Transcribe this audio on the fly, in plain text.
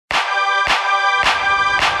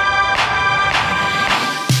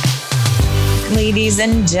Ladies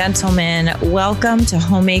and gentlemen, welcome to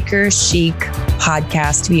Homemaker Chic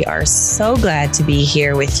Podcast. We are so glad to be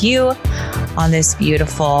here with you on this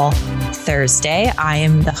beautiful Thursday. I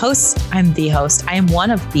am the host. I am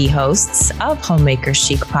one of the hosts of Homemaker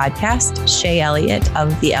Chic Podcast, Shay Elliott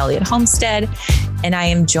of the Elliott Homestead. And I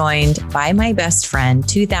am joined by my best friend,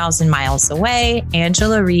 2,000 miles away,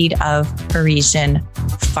 Angela Reed of Parisian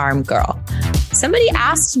Farm Girl. Somebody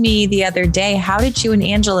asked me the other day, how did you and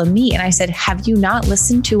Angela meet? And I said, have you not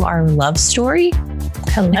listened to our love story?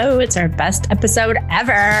 Hello, it's our best episode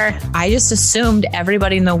ever. I just assumed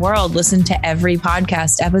everybody in the world listened to every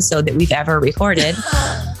podcast episode that we've ever recorded.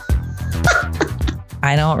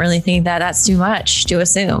 I don't really think that that's too much to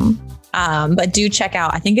assume. But do check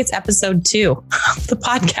out, I think it's episode 2 of the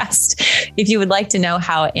podcast, if you would like to know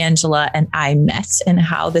how Angela and I met and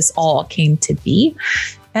how this all came to be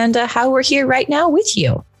and how we're here right now with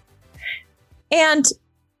you. And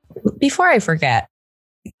before I forget,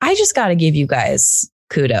 I just got to give you guys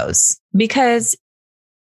kudos because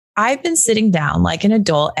I've been sitting down like an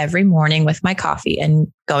adult every morning with my coffee and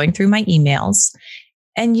going through my emails.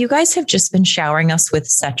 And you guys have just been showering us with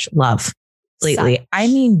such love lately. I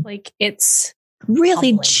mean, like it's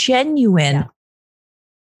really humbling. genuine,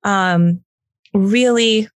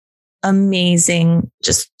 really amazing,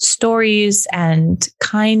 just stories and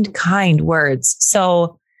kind words.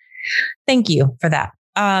 So thank you for that.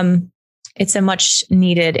 It's a much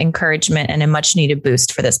needed encouragement and a much needed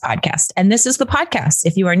boost for this podcast. And this is the podcast,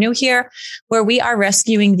 if you are new here, where we are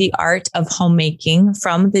rescuing the art of homemaking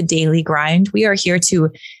from the daily grind. We are here to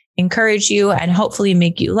encourage you and hopefully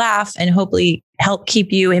make you laugh and hopefully help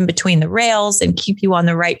keep you in between the rails and keep you on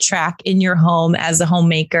the right track in your home as a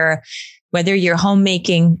homemaker, whether you're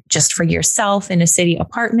homemaking just for yourself in a city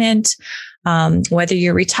apartment, whether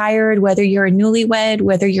you're retired, whether you're a newlywed,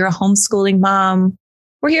 whether you're a homeschooling mom.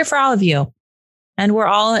 We're here for all of you. And we're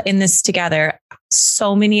all in this together.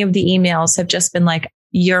 So many of the emails have just been like,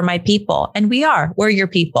 you're my people. And we're your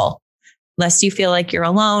people. Lest you feel like you're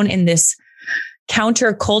alone in this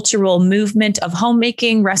countercultural movement of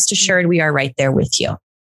homemaking, rest assured we are right there with you.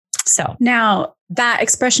 So now that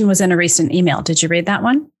expression was in a recent email. Did you read that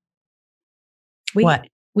one? What?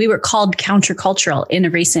 We were called countercultural in a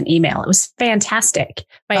recent email. It was fantastic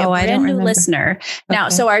by a brand new listener. Now,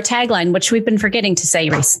 so our tagline, which we've been forgetting to say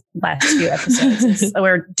last few episodes, is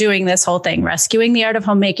we're doing this whole thing, rescuing the art of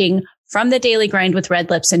homemaking from the daily grind with red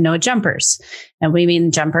lips and no jumpers. And we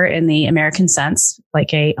mean jumper in the American sense,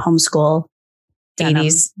 like a homeschool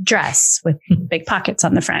 80s dress with big pockets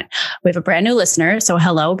on the front. We have a brand new listener. So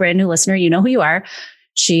hello, brand new listener. You know who you are.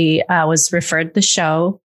 She was referred to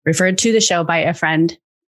the show by a friend.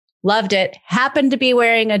 Loved it. Happened to be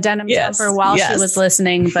wearing a denim jumper while she was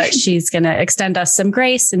listening, but she's going to extend us some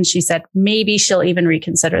grace. And she said, maybe she'll even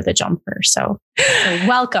reconsider the jumper. So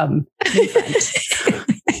welcome, new friend.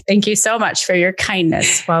 Thank you so much for your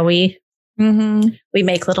kindness while we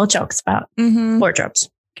make little jokes about wardrobes.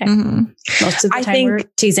 Okay. Most of the time we're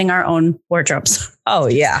teasing our own wardrobes. Oh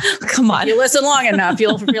yeah. Come on. If you listen long enough,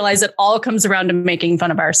 you'll realize it all comes around to making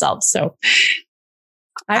fun of ourselves. So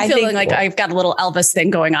I'm feeling like I've got a little Elvis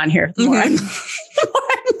thing going on here. The more I'm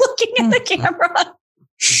looking at the camera.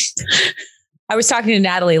 I was talking to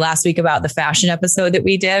Natalie last week about the fashion episode that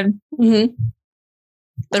we did. The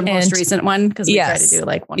most recent one, because we tried to do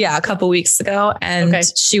like one. Yeah, a couple weeks ago. And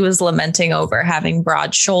she was lamenting over having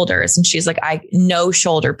broad shoulders. And she's like, no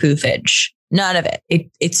shoulder poofage. None of it.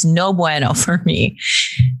 It's no bueno for me.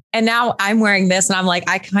 And now I'm wearing this and I'm like,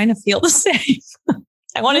 I kind of feel the same.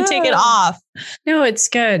 I want to take it off. No, it's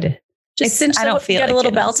good. Just cinch I don't feel get like a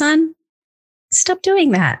little belt on. Stop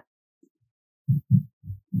doing that.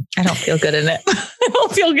 I don't feel good in it. I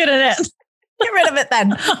don't feel good in it. Get rid of it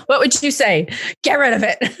then. What would you say? Get rid of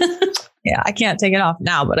it. Yeah, I can't take it off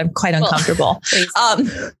now, but I'm quite uncomfortable.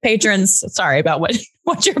 Patrons, sorry about what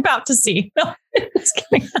you're about to see. No, just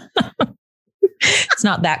kidding. It's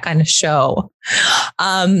not that kind of show.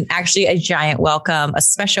 Actually, a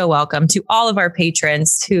special welcome to all of our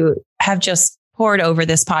patrons who have just poured over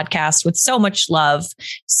this podcast with so much love,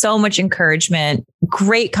 so much encouragement,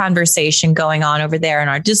 great conversation going on over there in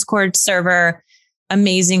our Discord server.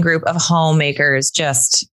 Amazing group of homemakers.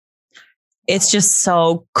 It's just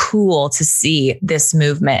so cool to see this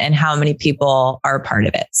movement and how many people are a part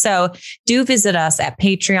of it. So do visit us at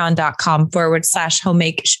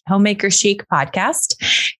patreon.com/homemaker chic podcast.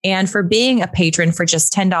 And for being a patron for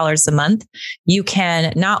just $10 a month, you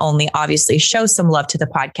can not only obviously show some love to the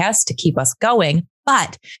podcast to keep us going,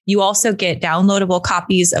 But you also get downloadable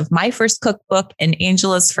copies of my first cookbook and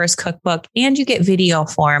Angela's first cookbook, and you get video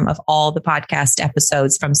form of all the podcast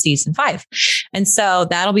episodes from season 5. And so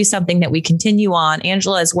that'll be something that we continue on.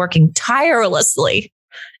 Angela is working tirelessly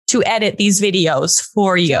to edit these videos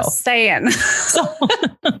for you. Just saying. So,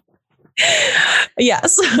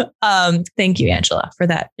 yes. Thank you, Angela, for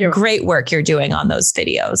that great work you're doing on those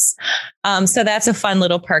videos. So that's a fun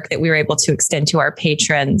little perk that we were able to extend to our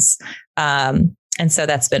patrons. And so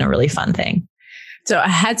that's been a really fun thing. So a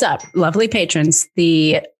heads up, lovely patrons.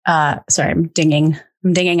 Sorry, I'm dinging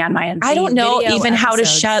on my end. I don't know even how to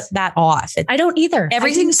shut that off. I don't either.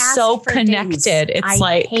 Everything's so connected. Dings.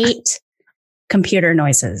 I hate computer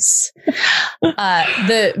noises.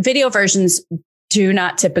 The video versions do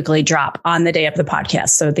not typically drop on the day of the podcast.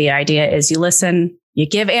 So the idea is you listen, you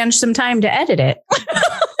give Ange some time to edit it.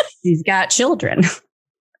 She's got children.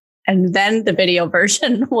 And then the video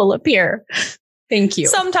version will appear. Thank you.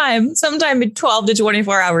 Sometime 12 to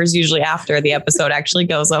 24 hours, usually after the episode actually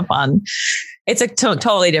goes up on. It's a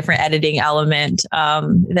totally different editing element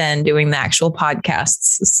than doing the actual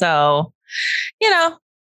podcasts. So, yeah.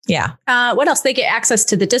 What else? They get access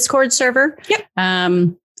to the Discord server. Yep.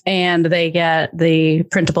 And they get the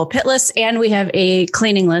printable pit list. And we have a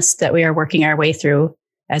cleaning list that we are working our way through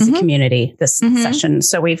as a community this session.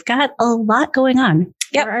 So we've got a lot going on.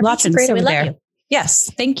 Yep. Lots of great over there.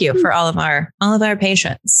 Yes. Thank you for all of our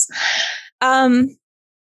patience. I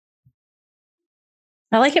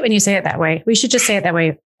like it when you say it that way. We should just say it that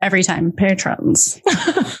way every time. Patrons.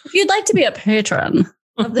 If you'd like to be a patron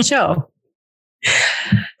of the show.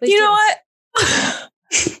 You know what?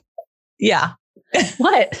 Yeah.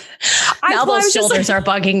 What? Now those shoulders are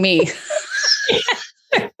bugging me.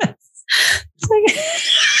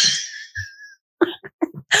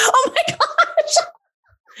 Oh my gosh.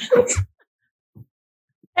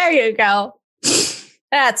 There you go.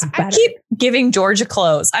 That's better. I keep giving George a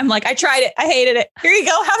clothes. I'm like, I tried it. I hated it. Here you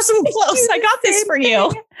go. Have some clothes. I got this for you.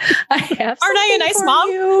 Aren't I a nice mom?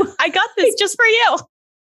 You. I got this just for you.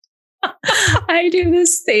 I do the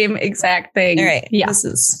same exact thing. All right. Yeah.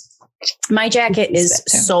 My jacket is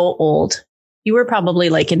so old. You were probably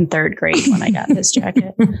like in 3rd grade when I got this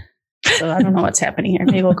jacket. So I don't know what's happening here.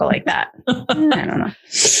 Maybe we'll go like that. I don't know.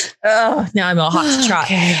 Oh, now I'm all hot to trot.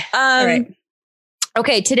 Okay. All right.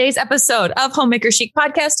 Okay, today's episode of Homemaker Chic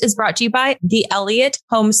Podcast is brought to you by the Elliott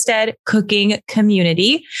Homestead Cooking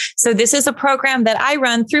Community. So this is a program that I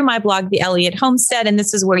run through my blog, The Elliott Homestead, and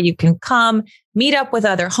this is where you can come meet up with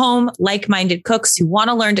other like-minded cooks who want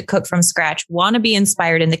to learn to cook from scratch, want to be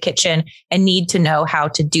inspired in the kitchen, and need to know how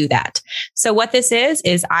to do that. So what this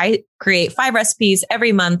is I create 5 recipes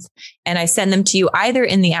every month, and I send them to you either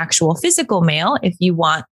in the actual physical mail if you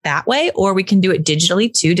want that way, or we can do it digitally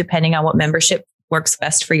too, depending on what membership works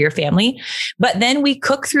best for your family. But then we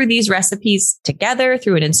cook through these recipes together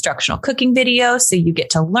through an instructional cooking video. So you get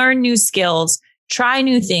to learn new skills, try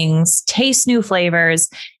new things, taste new flavors,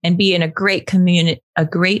 and be in a great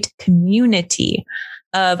community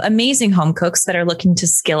of amazing home cooks that are looking to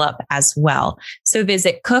skill up as well. So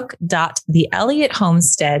visit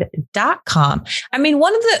cook.theelliottHomestead.com. I mean,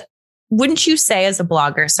 wouldn't you say as a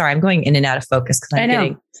blogger, sorry, I'm going in and out of focus because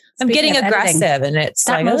I'm getting aggressive editing. And it's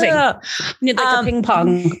Stop moving. You need like a ping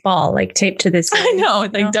pong ball, like taped to this. I know.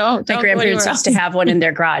 Like, don't. My grandparents used to have one in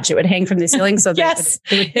their garage. It would hang from the ceiling. So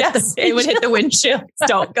it would hit the windshield.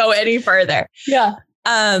 Don't go any further. Yeah.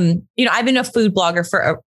 I've been a food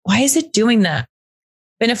blogger why is it doing that?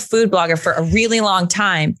 Been a food blogger for a really long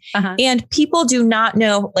time. And people do not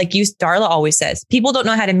know, like Darla always says, people don't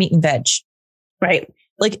know how to meat and veg. Right.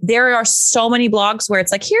 Like there are so many blogs where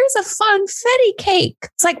it's like, here's a fun fetty cake.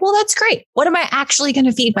 It's like, well, that's great. What am I actually going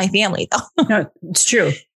to feed my family though? No, it's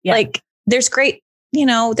true. Yeah. Like there's great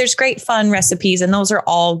fun recipes and those are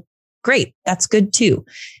all great. That's good too.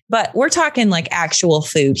 But we're talking like actual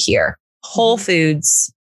food here, whole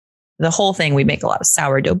foods, the whole thing. We make a lot of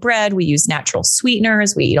sourdough bread. We use natural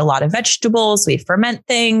sweeteners. We eat a lot of vegetables. We ferment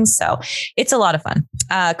things. So it's a lot of fun.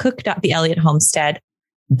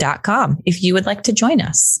 Cook.theelliottHomestead.com if you would like to join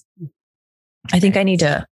us. I think I need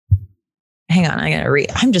to hang on. I got to read.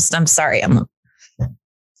 I'm sorry. I'm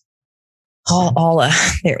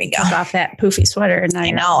there we go. Off that poofy sweater. And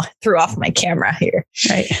I know. Threw off my camera here.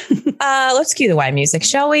 Right. Let's cue the wine music,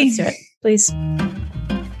 shall we? Let's do it, please.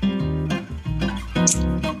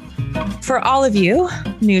 For all of you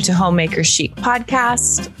new to Homemaker Chic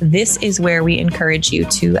Podcast, this is where we encourage you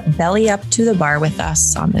to belly up to the bar with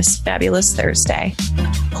us on this fabulous Thursday.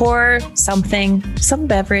 Pour some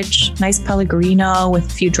beverage, nice Pellegrino with a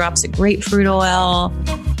few drops of grapefruit oil,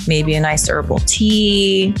 maybe a nice herbal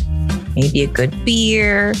tea, maybe a good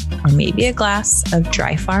beer, or maybe a glass of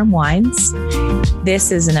Dry Farm wines.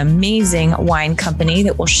 This is an amazing wine company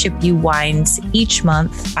that will ship you wines each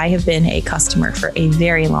month. I have been a customer for a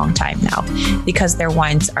very long time now because their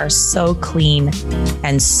wines are so clean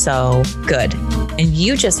and so good. And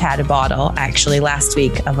you just had a bottle actually last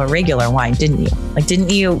week of a regular wine, didn't you? Like, didn't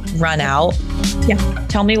you run out? Yeah.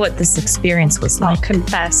 Tell me what this experience was like. I'll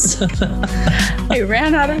confess. I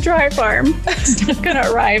ran out of Dry Farm. It's not going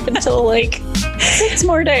to arrive until like 6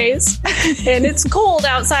 more days. And it's cold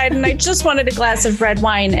outside and I just wanted a glass of red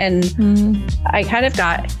wine. And I kind of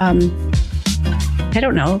got, I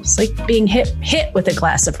don't know, it's like being hit with a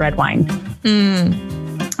glass of red wine.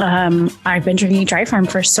 I've been drinking Dry Farm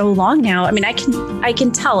for so long now. I mean, I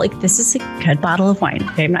can tell like this is a good bottle of wine.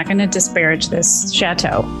 Okay, I'm not going to disparage this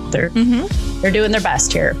chateau. They're doing their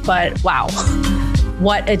best here, but wow,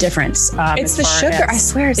 what a difference! It's the sugar. I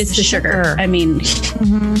swear, it's the sugar. I mean,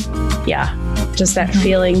 yeah, just that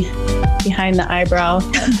feeling behind the eyebrow,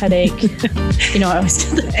 headache. You know, I always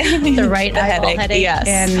get the right eyeball headache, yes.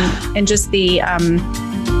 and just the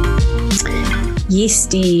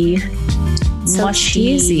yeasty. So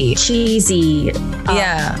mushy, cheesy.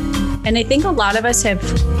 Yeah. And I think a lot of us have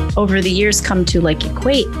over the years come to like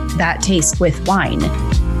equate that taste with wine.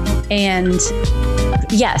 And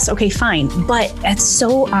yes, okay, fine. But it's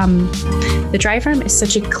so, the Dry Farm is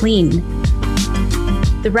such a clean,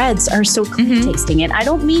 the reds are so clean tasting. And I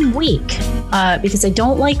don't mean weak, because I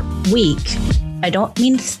don't like weak. I don't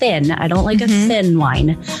mean thin. I don't like a thin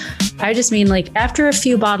wine. I just mean like after a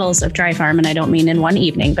few bottles of Dry Farm, and I don't mean in one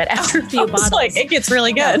evening, but after a few bottles, like it gets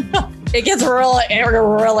really good. It gets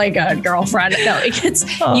really good, girlfriend. No, it gets,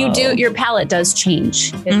 your palate does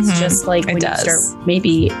change. It's just like when you start,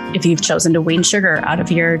 maybe if you've chosen to wean sugar out of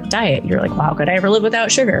your diet, you're like, wow, could I ever live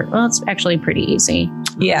without sugar? Well, it's actually pretty easy.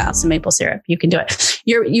 Yeah. Some maple syrup, you can do it.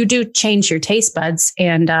 You do change your taste buds,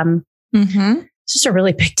 and it's just a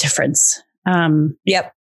really big difference.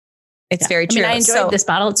 Yep. It's very true. I mean, I enjoyed this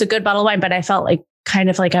bottle. It's a good bottle of wine, but I felt like kind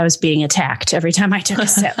of like I was being attacked every time I took a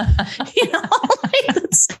sip. You know?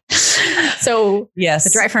 So yes, the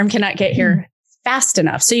Dry Farm cannot get here fast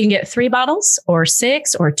enough. So you can get 3 bottles or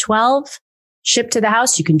 6 or 12 shipped to the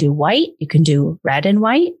house. You can do white. You can do red and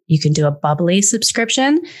white. You can do a bubbly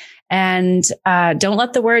subscription. And don't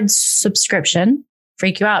let the word subscription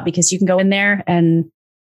freak you out, because you can go in there and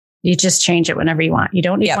you just change it whenever you want. You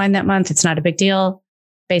don't need wine that month. It's not a big deal.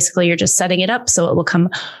 Basically, you're just setting it up so it will come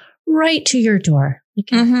right to your door. Like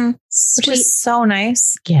which is so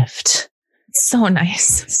nice. Gift. So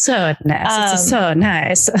nice. So nice. It's so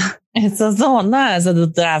nice. It's so nice at the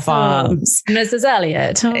Dry Farm. Mrs.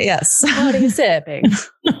 Elliott. Yes. What are you sipping?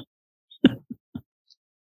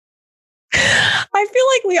 I feel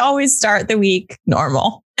like we always start the week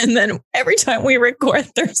normal. And then every time we record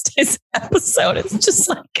Thursday's episode, it's just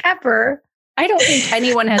like ever. I don't think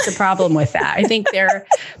anyone has a problem with that. I think they're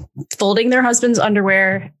folding their husband's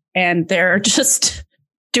underwear and they're just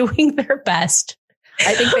doing their best.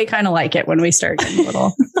 I think they kind of like it when we start getting a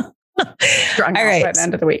little strung out by the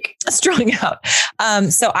end of the week. Strung out.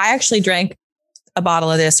 So I actually drank a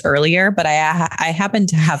bottle of this earlier, but I happen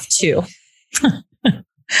to have 2.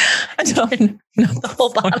 I don't know the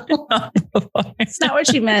whole bottle. It's not what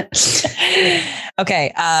she meant.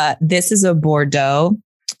 Okay. This is a Bordeaux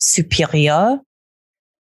Supérieur.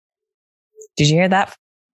 Did you hear that?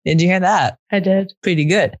 I did. Pretty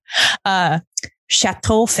good.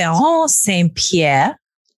 Chateau Ferrand Saint-Pierre.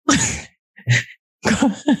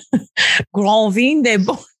 Grand Vin des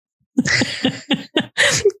Bordeaux.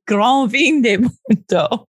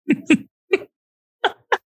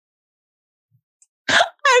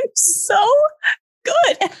 I'm so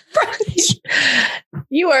good at French.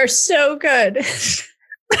 You are so good.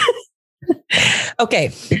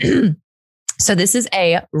 Okay. So this is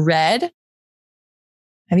a red.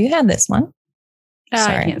 Have you had this one?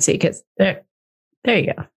 I can't see because there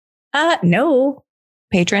you go. No.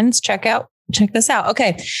 Patrons, check this out.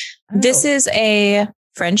 Okay. Oh. This is a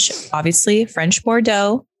French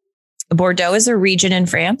Bordeaux. Bordeaux is a region in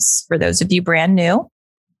France for those of you brand new.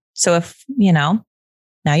 So if,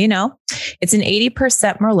 now you know. It's an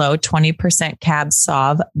 80% Merlot, 20% Cab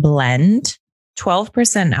Sauv blend,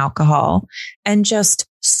 12% alcohol. And just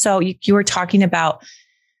so you were talking about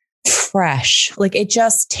fresh, like it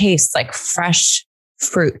just tastes like fresh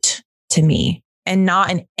fruit to me, and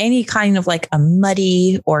not in any kind of like a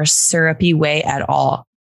muddy or syrupy way at all.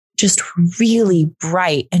 Just really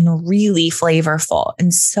bright and really flavorful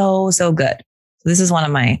and so good. This is one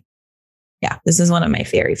of my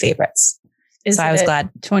very favorites. So I was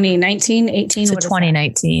glad. 2019, 18? It's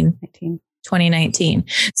 2019. 2019.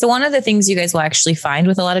 So one of the things you guys will actually find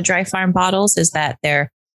with a lot of Dry Farm bottles is that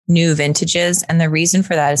they're new vintages. And the reason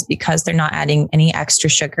for that is because they're not adding any extra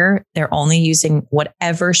sugar. They're only using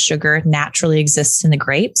whatever sugar naturally exists in the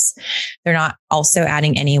grapes. They're not also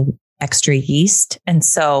adding any extra yeast. And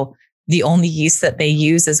so the only yeast that they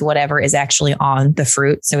use is whatever is actually on the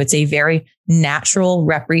fruit. So it's a very natural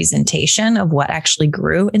representation of what actually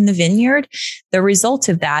grew in the vineyard. The result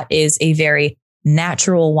of that is a very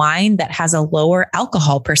natural wine that has a lower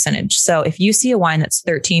alcohol percentage. So if you see a wine that's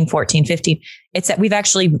 13, 14, 15, it's that we've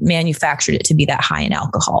actually manufactured it to be that high in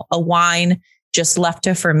alcohol. A wine just left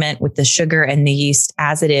to ferment with the sugar and the yeast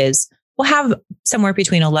as it is will have somewhere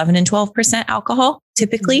between 11 and 12% alcohol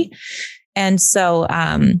typically. And so,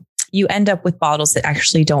 you end up with bottles that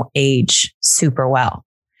actually don't age super well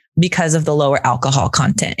because of the lower alcohol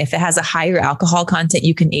content. If it has a higher alcohol content,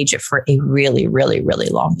 you can age it for a really, really, really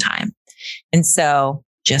long time. And so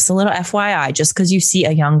just a little FYI, just because you see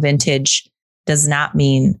a young vintage does not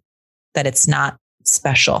mean that it's not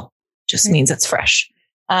special. Just means it's fresh.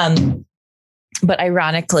 But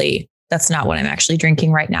ironically, that's not what I'm actually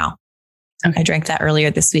drinking right now. Okay. I drank that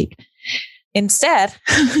earlier this week. Instead,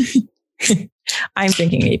 I'm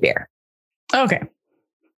drinking a beer. Okay.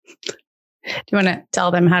 Do you want to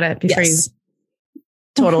tell them how to, before you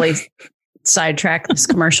totally sidetrack this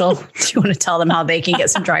commercial, do you want to tell them how they can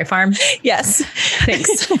get some Dry Farm? Yes.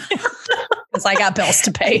 Thanks. Because I got bills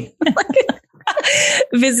to pay.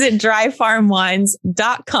 Visit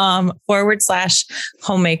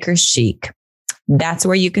dryfarmwines.com/homemaker's chic. That's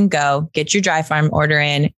where you can go, get your Dry Farm order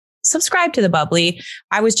in, subscribe to the Bubbly.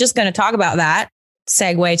 I was just going to talk about that.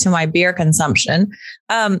 Segue to my beer consumption.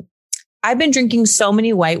 I've been drinking so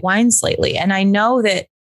many white wines lately, and I know that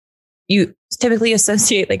you typically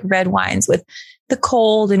associate like red wines with the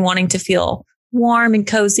cold and wanting to feel warm and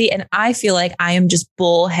cozy. And I feel like I am just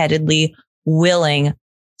bullheadedly willing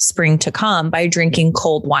spring to come by drinking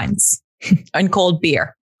cold wines and cold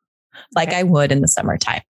beer like I would in the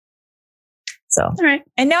summertime. So, all right.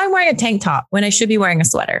 And now I'm wearing a tank top when I should be wearing a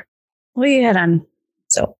sweater. We had on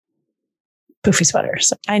so poofy sweater.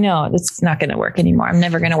 So I know it's not going to work anymore. I'm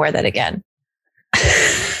never going to wear that again.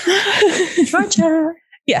 Georgia.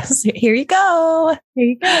 Yes. Here you go. Here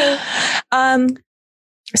you go.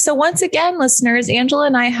 So once again, listeners, Angela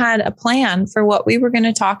and I had a plan for what we were going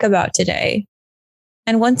to talk about today.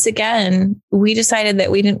 And once again, we decided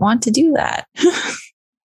that we didn't want to do that.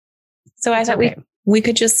 So I thought we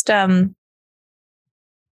could just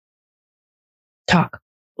talk.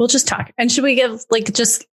 We'll just talk. And should we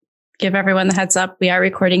give everyone the heads up? We are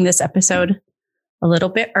recording this episode a little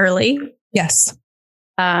bit early. Yes.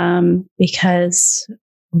 Because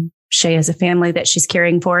Shay has a family that she's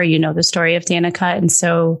caring for. You know the story of Danica. And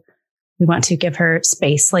so we want to give her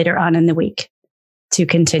space later on in the week to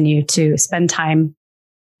continue to spend time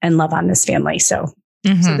and love on this family. So,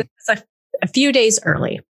 so this is a few days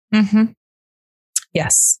early. Mm-hmm.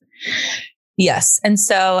 Yes. Yes. And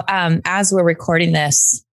so as we're recording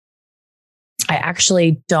this, I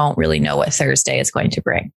actually don't really know what Thursday is going to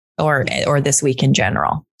bring or this week in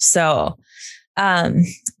general. So,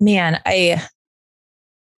 man, I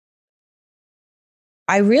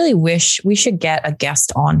really wish we should get a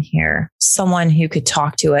guest on here, someone who could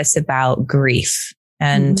talk to us about grief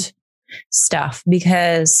and stuff,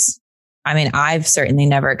 because I mean, I've certainly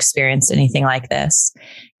never experienced anything like this,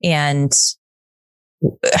 and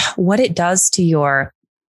what it does to your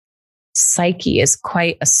psyche is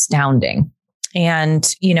quite astounding.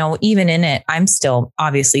 And, you know, even in it, I'm still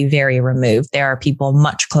obviously very removed. There are people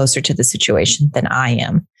much closer to the situation than I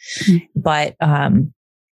am. But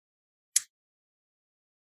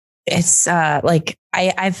it's like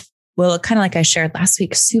I've kind of like I shared last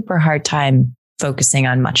week, super hard time focusing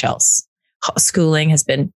on much else. Schooling has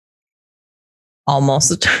been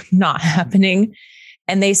almost not happening.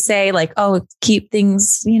 And they say like, oh, keep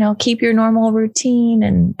things, keep your normal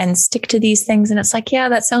routine and stick to these things. And it's like, yeah,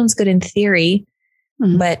 that sounds good in theory,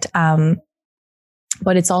 but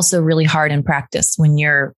it's also really hard in practice when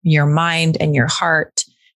your mind and your heart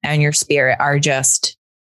and your spirit are just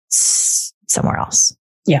somewhere else.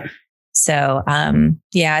 Yeah. So,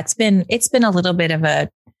 it's been a little bit of a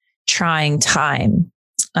trying time,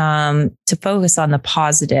 to focus on the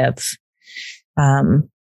positive.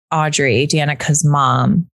 Audrey, Danica's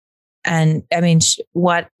mom. And I mean,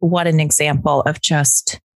 what an example of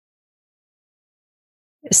just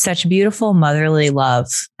such beautiful motherly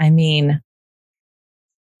love. I mean,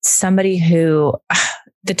 somebody who,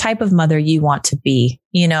 the type of mother you want to be,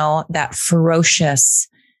 that ferocious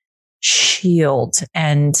shield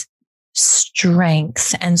and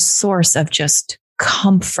strength and source of just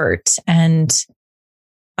comfort and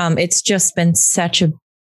It's just been such a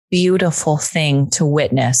beautiful thing to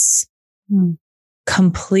witness.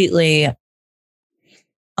 Completely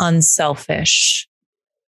unselfish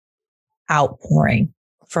outpouring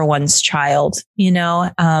for one's child,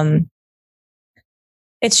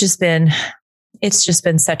 it's just been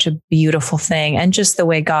such a beautiful thing. And just the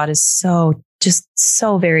way God is so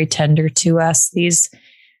very tender to us, these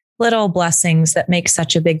little blessings that make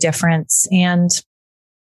such a big difference. And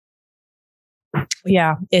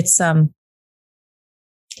yeah, it's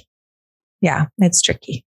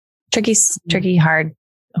tricky, hard,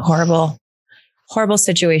 horrible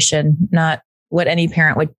situation. Not what any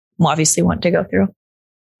parent would obviously want to go through.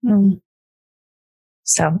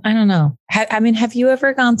 So I don't know. Have you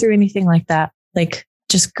ever gone through anything like that? Like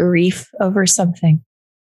just grief over something?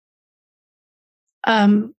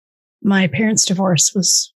 My parents' divorce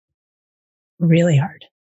was really hard.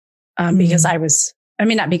 Because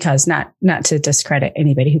not to discredit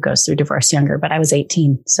anybody who goes through divorce younger, but I was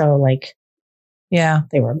 18. So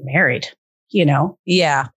they were married,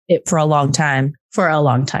 Yeah. For a long time.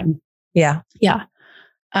 Yeah. Yeah.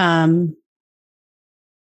 And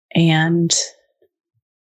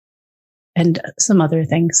some other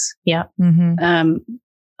things. Yeah. Mm-hmm.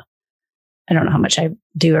 I don't know how much I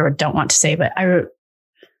do or don't want to say, but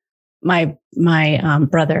my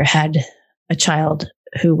brother had a child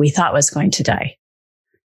who we thought was going to die,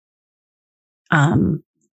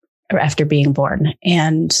 after being born.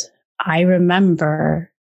 And I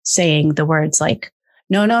remember saying the words like,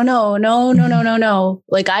 no.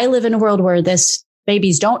 Like, I live in a world where this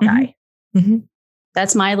babies don't die. Mm-hmm.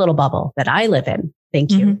 That's my little bubble that I live in.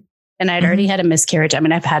 Thank you. And I'd already had a miscarriage. I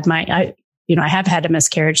mean, I have had a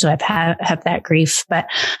miscarriage, so I've had that grief. But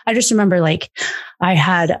I just remember, I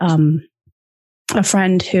had a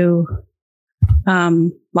friend who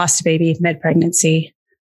lost a baby mid-pregnancy,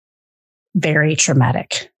 very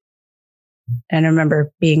traumatic. And I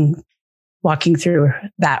remember walking through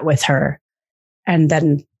that with her. And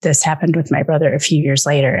then this happened with my brother a few years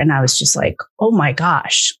later. And I was just like, oh my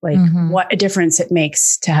gosh, what a difference it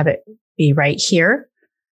makes to have it be right here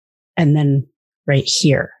and then right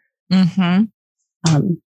here. Mm-hmm.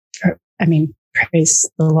 Praise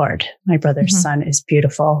the Lord. My brother's son is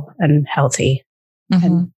beautiful and healthy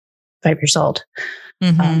and 5 years old.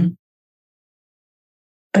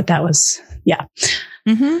 But that was, yeah.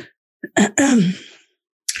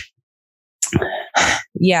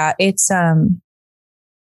 Yeah, it's,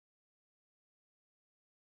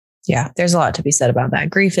 there's a lot to be said about that.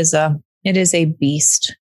 Grief is a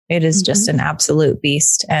beast. It is just an absolute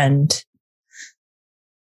beast. And,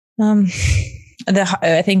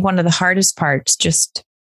 I think one of the hardest parts, just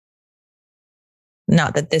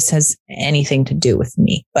not that this has anything to do with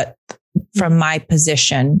me, but from my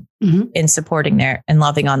position in supporting their and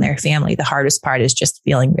loving on their family, the hardest part is just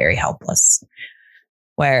feeling very helpless.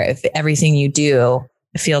 Where if everything you do,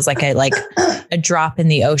 it feels like a drop in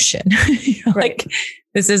the ocean. Right.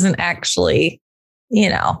 This isn't actually,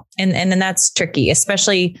 and that's tricky,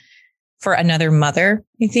 especially for another mother,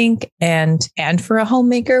 I think, and for a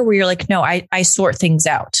homemaker where you're like, no, I sort things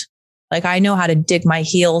out. Like, I know how to dig my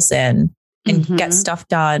heels in and get stuff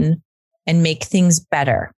done and make things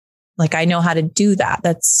better. Like, I know how to do that.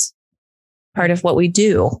 That's part of what we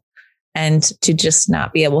do. And to just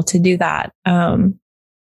not be able to do that,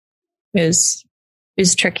 is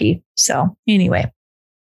tricky. So anyway,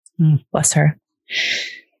 bless her.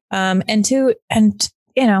 Why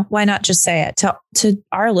not just say it to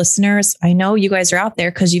our listeners? I know you guys are out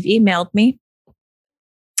there because you've emailed me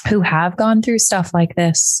who have gone through stuff like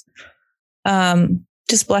this.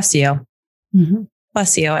 Just bless you.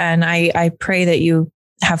 Bless you. And I pray that you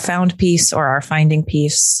have found peace or are finding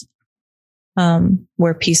peace,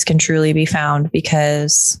 where peace can truly be found,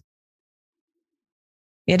 because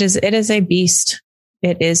it is a beast.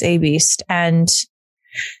 It is a beast. And,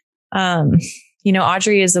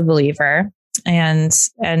 Audrey is a believer. And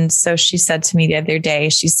so she said to me the other day,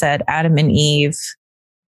 she said, Adam and Eve,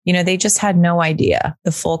 they just had no idea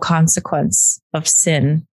the full consequence of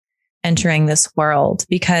sin entering this world,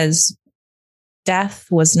 because death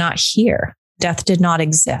was not here. Death did not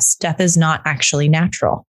exist. Death is not actually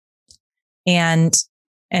natural. And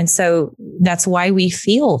so that's why we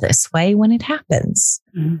feel this way when it happens.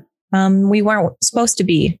 We weren't supposed to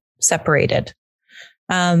be separated.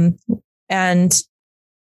 And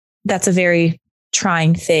that's a very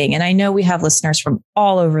trying thing. And I know we have listeners from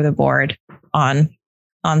all over the board on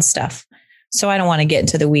stuff. So I don't want to get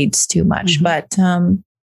into the weeds too much, but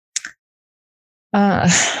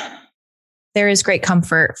there is great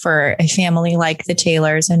comfort for a family like the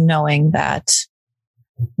Taylors in knowing that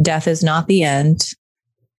death is not the end,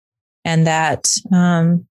 and that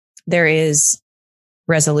there is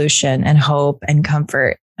resolution and hope and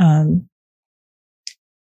comfort on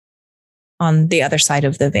the other side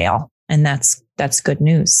of the veil. And that's good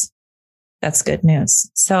news. That's good news.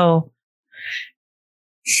 So,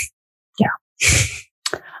 yeah.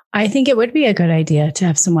 I think it would be a good idea to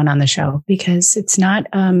have someone on the show because it's not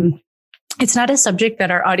a subject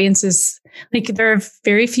that our audience is like, there are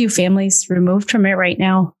very few families removed from it right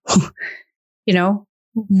now. You know,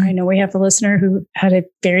 mm-hmm. I know we have a listener who had a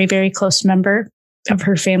very, very close member of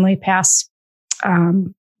her family pass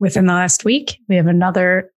within the last week. We have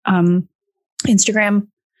another Instagram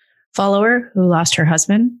follower who lost her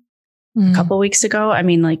husband a couple weeks ago. I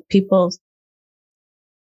mean, like people,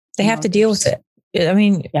 they have to deal with it. I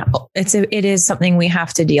mean, yeah. It is something we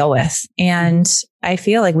have to deal with. And I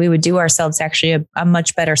feel like we would do ourselves actually a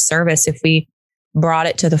much better service if we brought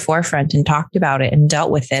it to the forefront and talked about it and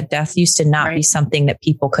dealt with it. Death used to not be something that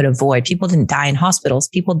people could avoid. People didn't die in hospitals.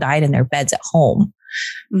 People died in their beds at home,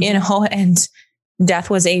 you know, and death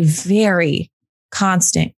was a very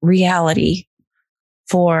constant reality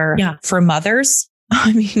for mothers.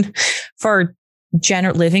 I mean, for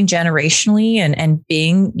living generationally and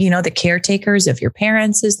being, you know, the caretakers of your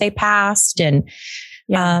parents as they passed. And,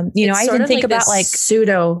 you know, I even think about like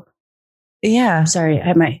pseudo. Yeah. Sorry.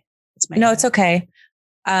 It's okay.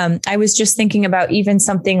 I was just thinking about even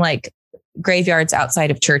something like graveyards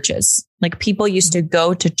outside of churches. Like people used to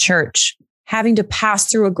go to church having to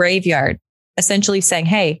pass through a graveyard, essentially saying,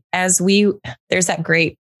 hey, there's that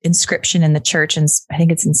great inscription in the church. And I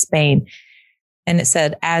think it's in Spain. And it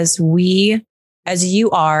said, as you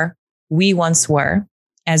are, we once were.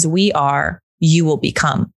 As we are, you will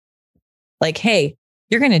become. Like, hey,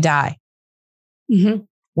 you're going to die. Mm-hmm.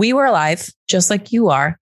 We were alive, just like you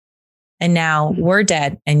are. And now we're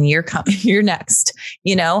dead and you're coming, you're next,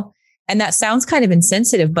 you know? And that sounds kind of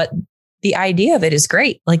insensitive, but the idea of it is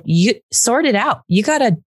great. Like you sort it out. You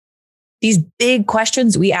these big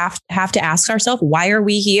questions we have to ask ourselves. Why are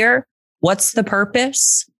we here? What's the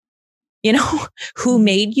purpose? You know, who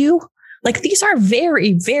made you? Like these are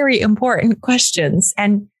very, very important questions.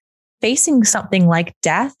 And facing something like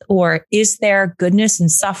death, or is there goodness in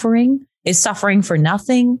suffering? Is suffering for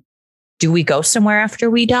nothing? Do we go somewhere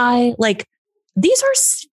after we die? Like these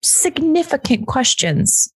are significant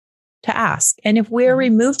questions to ask. And if we're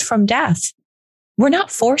removed from death, we're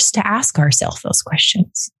not forced to ask ourselves those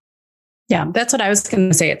questions. Yeah, that's what I was going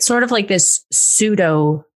to say. It's sort of like this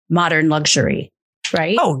pseudo modern luxury,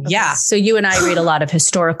 right? Oh, yeah. So you and I read a lot of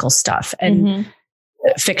historical stuff and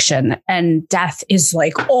fiction, and death is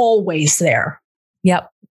like always there. Yep.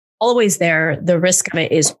 Always there. The risk of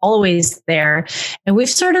it is always there. And we've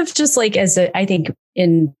sort of just like, I think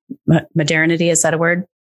in modernity, is that a word?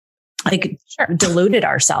 Like deluded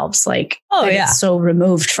ourselves. Like, it's so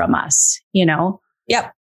removed from us, you know?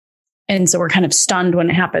 Yep. And so we're kind of stunned when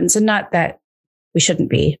it happens, and not that we shouldn't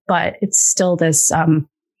be, but it's still this, I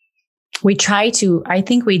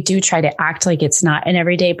think we do try to act like it's not an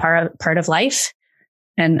everyday part of life.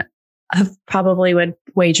 And I probably would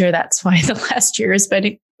wager that's why the last year has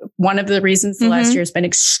been one of the reasons the last year has been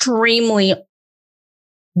extremely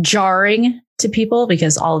jarring to people,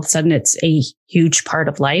 because all of a sudden it's a huge part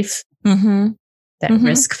of life. That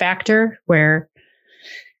risk factor where,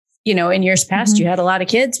 you know, in years past, you had a lot of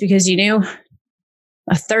kids because you knew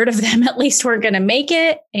a third of them at least weren't going to make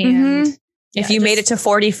it. And if you made it to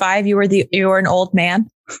 45, you were an old man.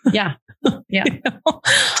 Yeah. Yeah. You know?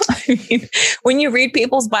 I mean, when you read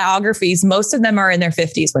people's biographies, most of them are in their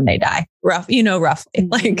 50s when they die. Roughly,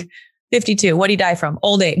 like 52. What did he die from?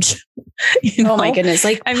 Old age. You know? Oh my goodness.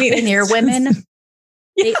 Like, I mean, pioneer women,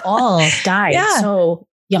 they all died so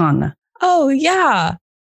young. Oh yeah.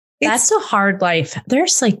 That's a hard life.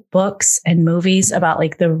 There's like books and movies about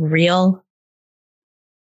like the real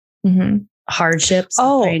hardships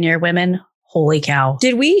of pioneer women. Holy cow.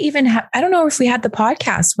 Did we even I don't know if we had the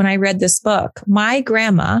podcast when I read this book. My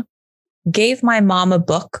grandma gave my mom a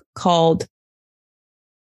book called,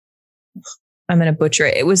 I'm going to butcher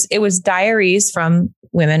it. It was Diaries from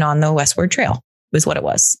Women on the Westward Trail was what it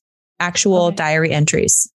was. Actual diary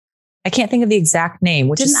entries. I can't think of the exact name,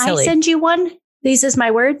 which is silly. Didn't I send you one? These is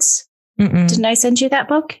my words. Didn't I send you that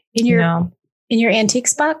book in your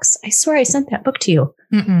antiques box? I swear I sent that book to you.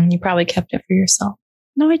 You probably kept it for yourself.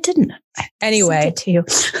 No, I didn't. Anyway, I sent it to you.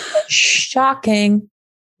 Shocking.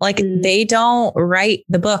 Like they don't write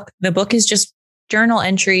the book. The book is just journal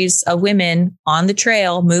entries of women on the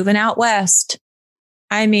trail moving out west.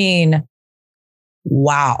 I mean,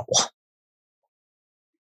 wow.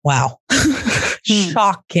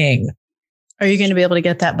 Shocking. Are you going to be able to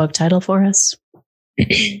get that book title for us?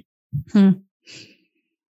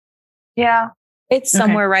 Yeah. It's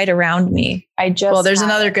somewhere right around me. There's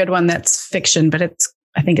another good one that's fiction, but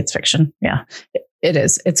I think it's fiction. Yeah, it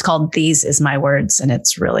is. It's called These Is My Words, and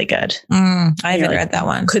it's really good. I haven't read that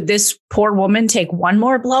one. Could this poor woman take one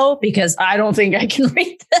more blow? Because I don't think I can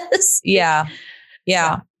read this. Yeah.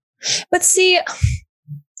 But see,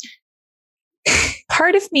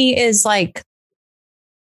 part of me is like,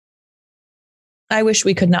 I wish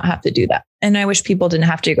we could not have to do that. And I wish people didn't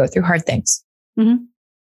have to go through hard things. Mm-hmm.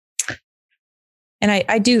 And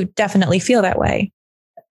I do definitely feel that way.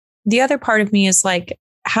 The other part of me is like,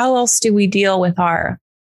 how else do we deal with our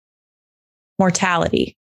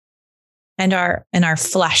mortality and our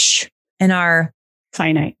flesh and our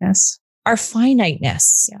finiteness? Our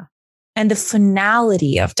finiteness. Yeah. And the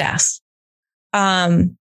finality of death.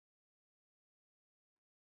 And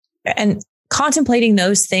contemplating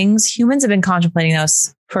those things, humans have been contemplating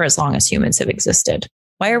those for as long as humans have existed.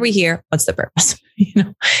 Why are we here? What's the purpose?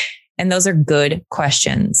 And those are good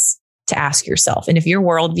questions to ask yourself. And if your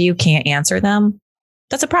worldview can't answer them,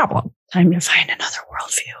 that's a problem. Time to find another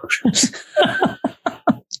worldview.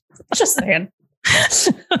 Just saying.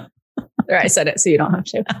 There, I said it so you don't have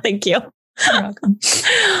to. Thank you. You're welcome.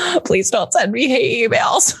 Please don't send me hate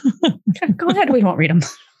emails. Go ahead. We won't read them.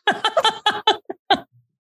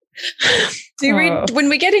 Do you read when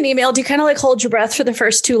we get an email? Do you kind of like hold your breath for the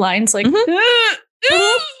first two lines? Like, what's going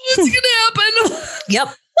to happen? Yep.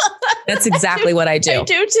 That's exactly what I do. I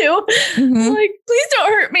do too. Mm-hmm. I'm like, please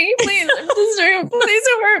don't hurt me. Please don't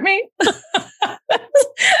hurt me.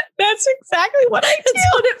 That's exactly what I do.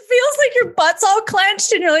 And it feels like your butt's all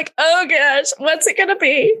clenched and you're like, oh gosh, what's it going to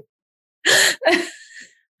be?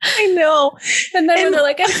 I know. And then when they're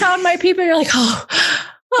like, I found my people, you're like, oh,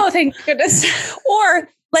 thank goodness. Or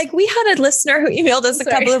like we had a listener who emailed us a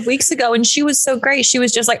couple of weeks ago and she was so great. She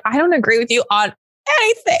was just like, I don't agree with you on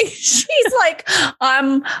anything. She's like,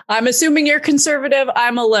 I'm assuming you're conservative.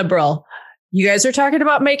 I'm a liberal. You guys are talking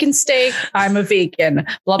about making steak. I'm a vegan.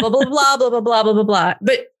 Blah, blah, blah, blah, blah, blah, blah, blah, blah, blah.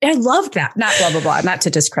 But I loved that. Not blah, blah, blah. Not to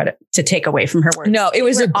discredit, to take away from her words. No, it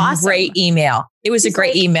was a great email. It was a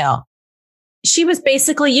great email. She was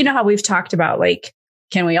basically, you know how we've talked about like,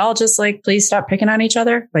 can we all just like, please stop picking on each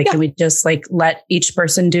other? Like, can we just like let each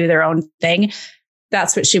person do their own thing?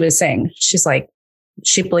 That's what she was saying. She's like,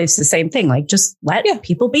 she believes the same thing. Like, just let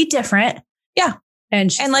people be different. Yeah.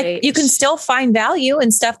 And like, you can still find value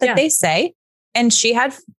in stuff that they say. And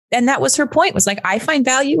and that was her point, was like, I find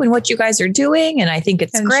value in what you guys are doing. And I think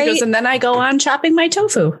it's great. She goes, and then I go on chopping my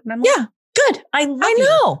tofu. And I'm like, good. I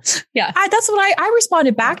know. Yeah. That's what I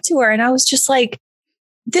responded back to her. And I was just like,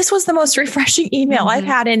 this was the most refreshing email I've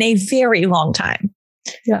had in a very long time.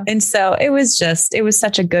 Yeah. And so it was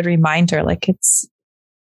such a good reminder. Like it's,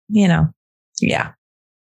 let's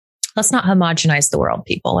not homogenize the world,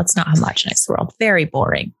 people. Let's not homogenize the world. Very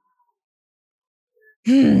boring.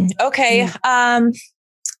 Okay.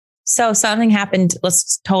 So something happened.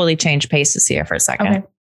 Let's totally change paces here for a second. Okay.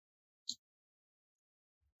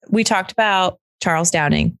 We talked about Charles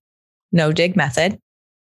Downing, no dig method.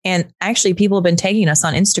 And actually people have been tagging us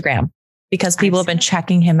on Instagram because people have been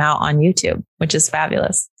checking him out on YouTube, which is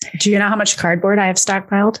fabulous. Do you know how much cardboard I have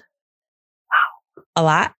stockpiled? Wow. A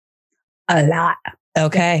lot? A lot.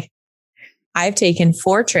 Okay. I've taken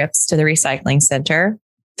 4 trips to the recycling center,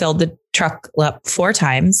 filled the truck up 4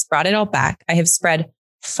 times, brought it all back. I have spread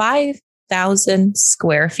 5,000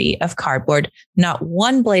 square feet of cardboard. Not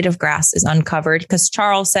one blade of grass is uncovered because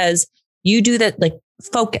Charles says, you do that, like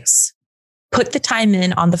focus, put the time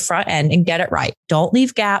in on the front end and get it right. Don't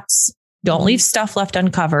leave gaps. Don't leave stuff left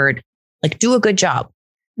uncovered. Like do a good job.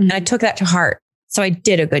 And I took that to heart. So I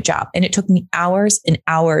did a good job and it took me hours and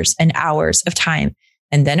hours and hours of time.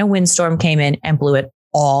 And then a windstorm came in and blew it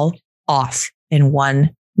all off in one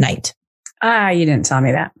night. You didn't tell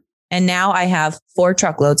me that. And now I have 4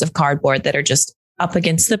 truckloads of cardboard that are just up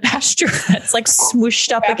against the pasture. It's like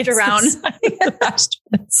smooshed up against the pasture.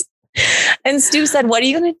 And Stu said, what are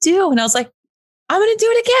you going to do? And I was like, I'm going to do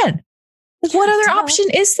it again. Like, what other option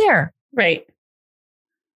is there? Right.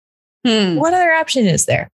 What other option is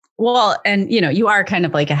there? Well, and you are kind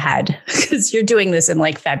of like ahead because you're doing this in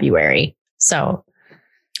like February. So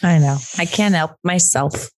I know I can't help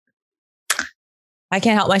myself.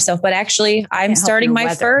 But actually I'm starting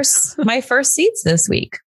my first seeds this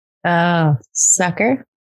week. Oh, sucker.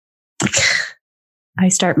 I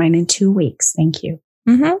start mine in 2 weeks. Thank you.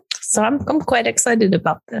 Mm-hmm. So I'm quite excited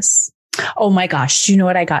about this. Oh my gosh. Do you know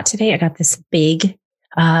what I got today? I got this big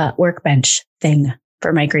workbench thing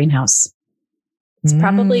for my greenhouse. It's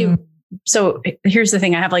probably, so here's the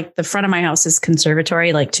thing. I have like the front of my house is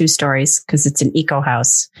conservatory, like 2 stories because it's an eco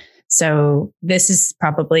house. So this is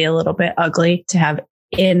probably a little bit ugly to have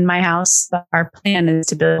in my house. Our plan is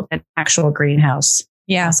to build an actual greenhouse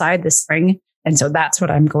outside this spring. And so that's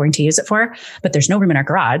what I'm going to use it for. But there's no room in our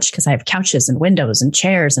garage because I have couches and windows and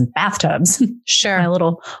chairs and bathtubs. Sure. My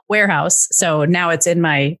little warehouse. So now it's in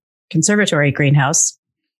my conservatory greenhouse.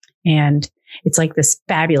 And it's like this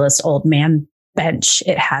fabulous old man bench.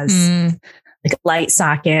 It has like a light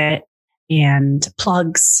socket and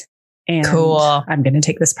plugs. And cool. I'm going to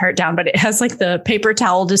take this part down, but it has like the paper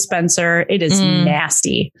towel dispenser. It is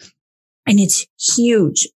nasty and it's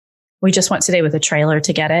huge. We just went today with a trailer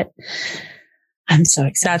to get it. I'm so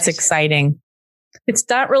excited. That's exciting. It's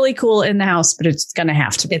not really cool in the house, but it's going to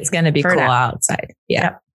have to be. It's going to be cool outside. Yeah.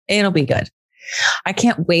 Yep. It'll be good. I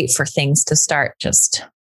can't wait for things to start just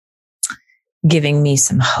giving me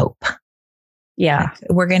some hope. Yeah. Like,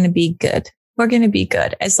 we're going to be good. We're going to be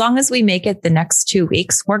good. As long as we make it the next 2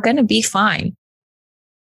 weeks, we're going to be fine.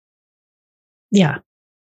 Yeah.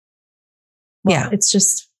 Well, it's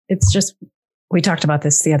just, we talked about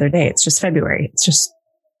this the other day. It's just February. It's just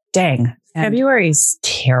dang. February's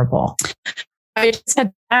terrible. I just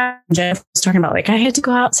had Jeff was talking about like, I had to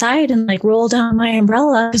go outside and like roll down my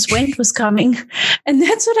umbrella because wind was coming. And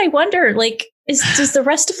that's what I wonder. Like, does the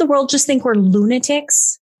rest of the world just think we're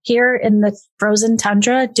lunatics here in the frozen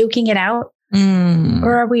tundra duking it out?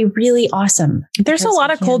 Or are we really awesome? There's a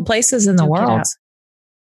lot of cold places in the world.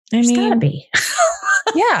 There's gotta be.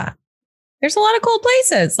 Yeah. There's a lot of cold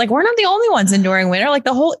places. Like we're not the only ones enduring winter. Like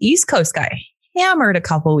the whole East Coast got hammered a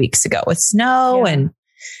couple weeks ago with snow and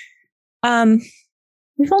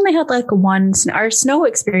we've only had like our snow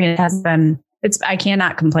experience has been, I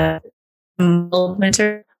cannot complain.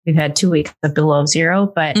 Winter, we've had 2 weeks of below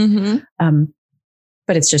zero, but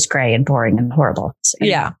it's just gray and boring and horrible. So,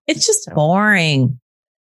 it's just boring.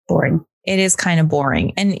 It is kind of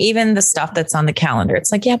boring. And even the stuff that's on the calendar,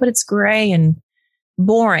 it's like, yeah, but it's gray and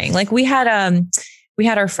boring. Like we had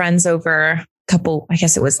our friends over I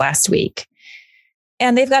guess it was last week.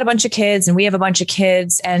 And they've got a bunch of kids and we have a bunch of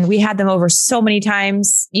kids and we had them over so many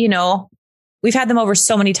times, we've had them over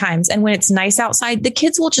so many times. And when it's nice outside, the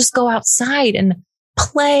kids will just go outside and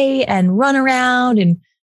play and run around and,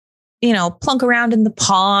 plunk around in the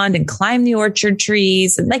pond and climb the orchard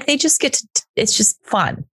trees. And like, they just it's just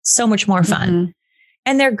fun. So much more fun. Mm-hmm.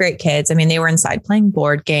 And they're great kids. I mean, they were inside playing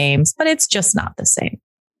board games, but it's just not the same.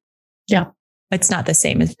 Yeah. It's not the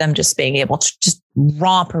same as them just being able to just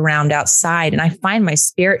romp around outside. And I find my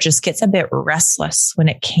spirit just gets a bit restless when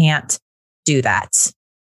it can't do that.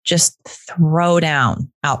 Just throw down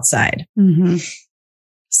outside. Mm-hmm.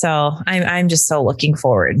 So I'm just so looking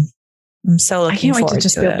forward. I'm so looking forward. I can't wait to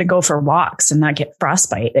just be able to go for walks and not get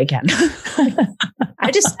frostbite again.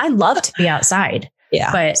 I love to be outside.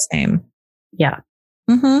 Yeah. But same. Yeah.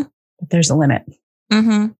 Mm-hmm. But there's a limit.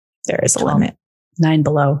 Mm-hmm. There is a limit. 9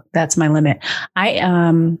 below. That's my limit.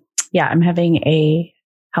 I'm having a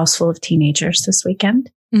house full of teenagers this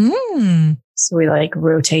weekend. So we like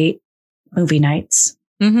rotate movie nights.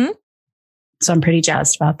 Mm-hmm. So I'm pretty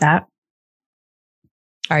jazzed about that.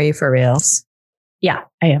 Are you for reals? Yeah,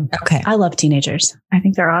 I am. Okay. I love teenagers. I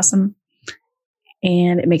think they're awesome.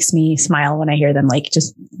 And it makes me smile when I hear them like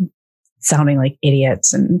just sounding like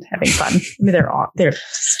idiots and having fun. I mean, they're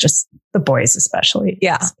just the boys, especially.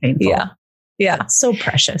 Yeah. It's painful. Yeah. Yeah. It's so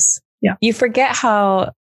precious. Yeah. You forget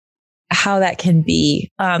how that can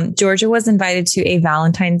be. Georgia was invited to a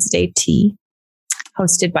Valentine's Day tea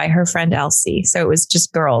hosted by her friend Elsie. So it was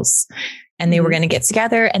just girls and they were going to get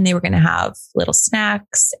together and they were going to have little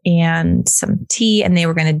snacks and some tea and they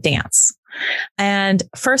were going to dance. And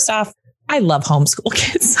first off, I love homeschool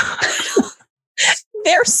kids.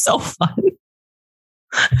 They're so fun.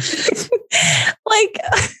 Like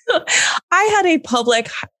I had a public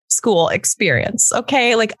school experience.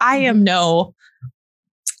 Okay. Like I do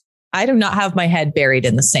not have my head buried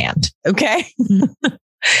in the sand. Okay.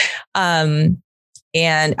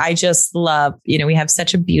 And I just love, we have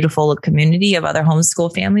such a beautiful community of other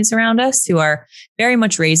homeschool families around us who are very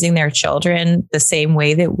much raising their children the same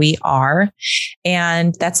way that we are.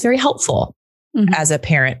 And that's very helpful as a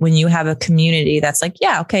parent when you have a community that's like,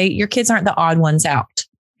 yeah, okay, your kids aren't the odd ones out.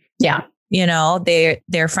 Yeah.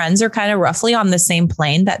 Their friends are kind of roughly on the same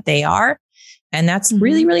plane that they are. And that's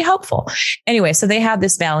really, really helpful. Anyway, so they had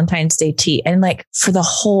this Valentine's Day tea. And like for the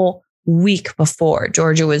whole week before,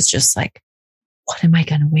 Georgia was just like, what am I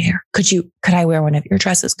going to wear? Could I wear one of your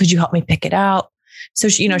dresses? Could you help me pick it out? So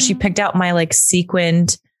she picked out my like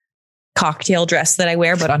sequined cocktail dress that I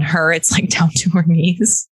wear, but on her, it's like down to her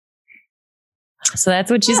knees. So that's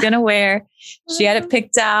what she's going to wear. She had it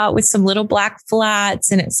picked out with some little black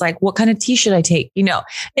flats. And it's like, what kind of tea should I take? And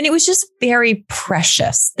it was just very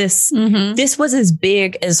precious. This was as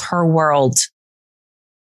big as her world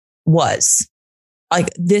was. Like,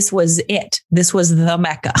 this was it. This was the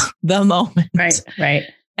Mecca, the moment. Right.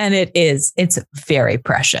 And it's very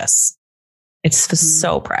precious. It's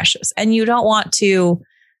so precious. And you don't want to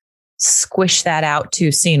squish that out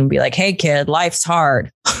too soon and be like, hey, kid, life's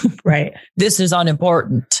hard. Right. This is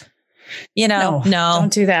unimportant. No,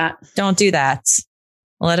 don't do that. Don't do that.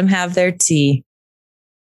 Let them have their tea.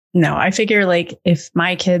 No, I figure like if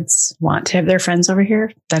my kids want to have their friends over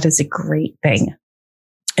here, that is a great thing.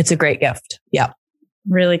 It's a great gift. Yeah.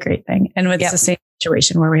 Really great thing. And with the same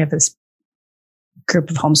situation where we have this group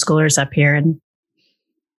of homeschoolers up here and,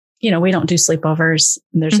 we don't do sleepovers.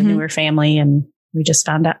 And there's a newer family and we just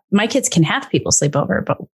found out my kids can have people sleep over,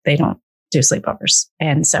 but they don't do sleepovers.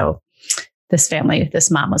 And so this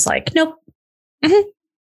mom was like, nope. Mm-hmm.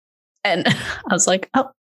 And I was like, oh,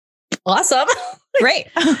 awesome. Great.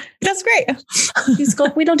 That's great. He's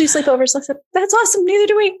like, we don't do sleepovers. I said, that's awesome. Neither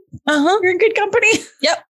do we. You're in good company.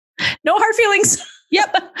 Yep. No hard feelings.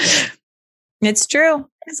 Yep. It's true.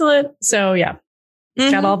 Excellent. So yeah.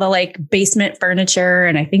 Got all the like basement furniture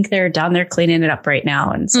and I think they're down there cleaning it up right now.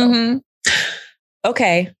 And so.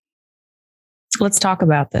 Okay. Let's talk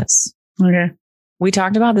about this. Okay. We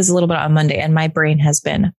talked about this a little bit on Monday and my brain has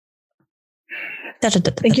been. I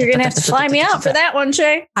think you're going to have to fly me out for that one,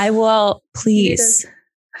 Shay. I will. Please.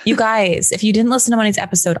 You guys, if you didn't listen to Monday's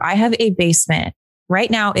episode, I have a basement. Right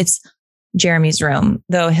now it's Jeremy's room,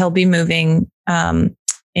 though he'll be moving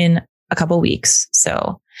in a couple weeks.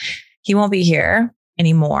 So he won't be here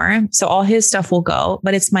anymore. So all his stuff will go,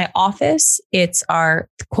 but it's my office. It's our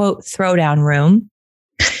quote throwdown room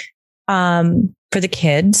for the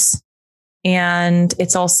kids. And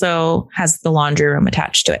it's also has the laundry room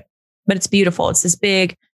attached to it, but it's beautiful. It's this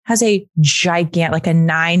big, has a gigantic, like a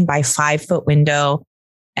 9-by-5-foot window,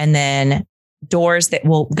 and then doors that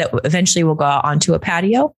eventually will go out onto a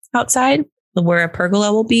patio outside where a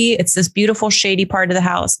pergola will be. It's this beautiful shady part of the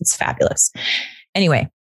house. It's fabulous. Anyway,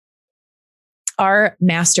 our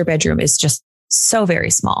master bedroom is just so very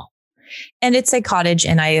small, and it's a cottage.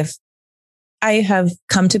 And I have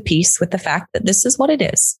come to peace with the fact that this is what it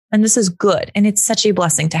is. And this is good. And it's such a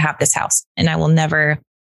blessing to have this house. And I will never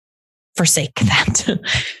forsake that.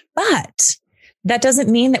 But that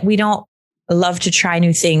doesn't mean that we don't love to try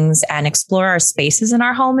new things and explore our spaces in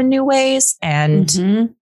our home in new ways.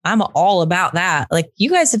 And I'm all about that. Like you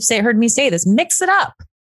guys have heard me say this, mix it up.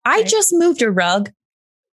 I just moved a rug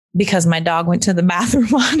because my dog went to the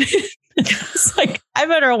bathroom on it. It's like, I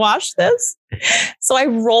better wash this. So I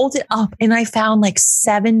rolled it up and I found like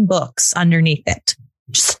 7 books underneath it,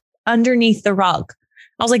 just underneath the rug.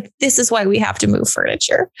 I was like, this is why we have to move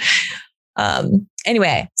furniture.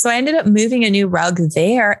 Anyway, so I ended up moving a new rug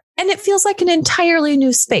there and it feels like an entirely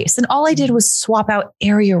new space. And all I did was swap out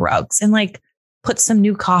area rugs and like put some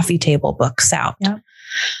new coffee table books out. Yeah.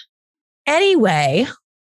 Anyway,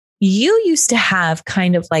 you used to have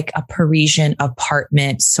kind of like a Parisian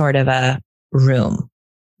apartment sort of a room.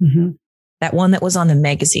 That one that was on the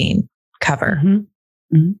magazine cover.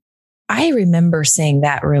 I remember seeing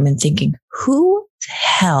that room and thinking, who the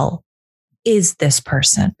hell is this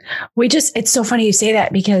person? It's so funny you say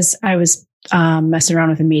that because I was messing around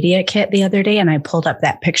with a media kit the other day and I pulled up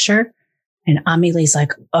that picture and Amélie's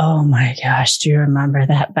like, oh my gosh, do you remember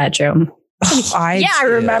that bedroom? I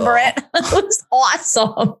remember it. It was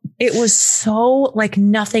awesome. It was so like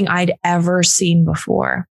nothing I'd ever seen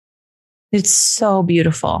before. It's so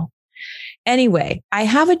beautiful. Anyway, I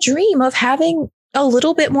have a dream of having a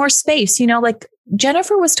little bit more space, like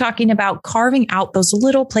Jennifer was talking about carving out those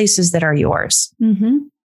little places that are yours.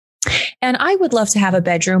 And I would love to have a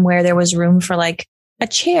bedroom where there was room for like a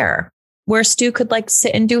chair where Stu could like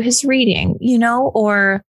sit and do his reading,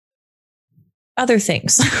 or other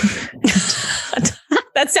things.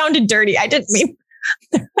 That sounded dirty. I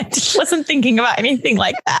wasn't thinking about anything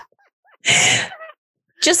like that.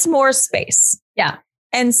 Just more space. Yeah.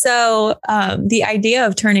 And so the idea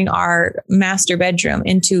of turning our master bedroom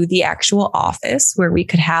into the actual office where we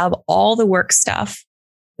could have all the work stuff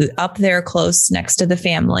up there close next to the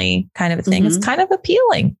family kind of a thing is kind of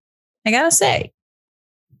appealing. I gotta say.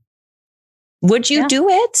 Would you do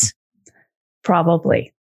it?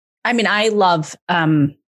 Probably. I mean, I love,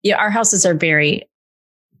 our houses are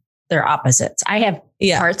they're opposites. I have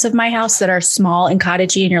parts of my house that are small and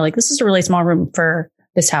cottagey and you're like, this is a really small room for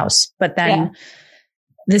this house. But then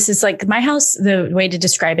this is like my house. The way to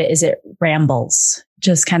describe it is it rambles,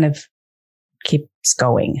 just kind of keeps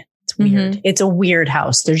going. It's weird. It's a weird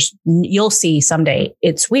house. You'll see someday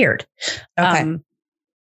it's weird. Okay.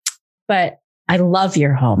 But I love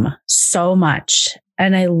your home so much.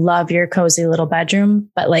 And I love your cozy little bedroom.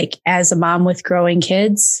 But like as a mom with growing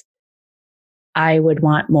kids, I would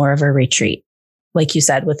want more of a retreat. Like you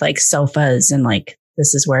said, with like sofas and like,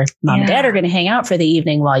 this is where mom and dad are going to hang out for the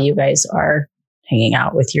evening while you guys are hanging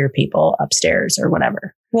out with your people upstairs or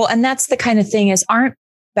whatever. Well, and that's the kind of thing is aren't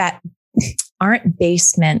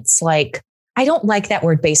basements like, I don't like that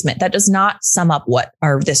word basement. That does not sum up what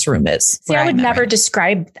this room is. See, I would never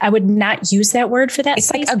I would not use that word for that.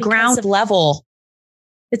 It's like a ground level.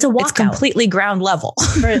 It's a walkout. It's completely ground level.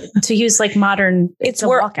 To use like modern,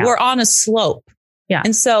 we're on a slope. Yeah.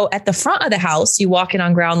 And so at the front of the house, you walk in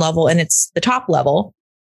on ground level and it's the top level.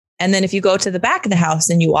 And then if you go to the back of the house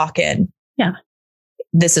and you walk in,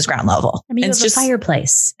 this is ground level. I mean, it's just a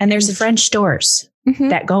fireplace and there's French doors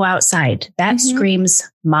that go outside. That screams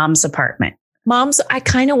mom's apartment. I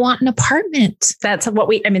kind of want an apartment. That's what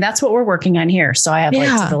we're working on here. So I have like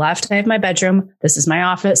to the left, I have my bedroom. This is my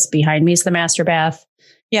office. Behind me is the master bath.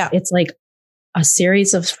 Yeah. It's like a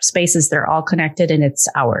series of spaces. They're all connected and it's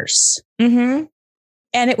ours. Mm-hmm.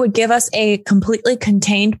 And it would give us a completely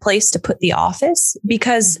contained place to put the office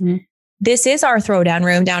because this is our throwdown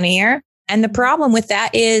room down here. And the problem with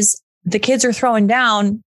that is the kids are throwing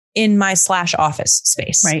down in my /office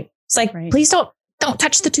space. Right. It's like, please don't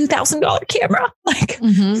touch the $2,000 camera. Like,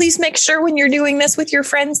 please make sure when you're doing this with your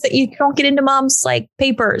friends that you don't get into mom's like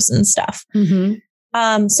papers and stuff.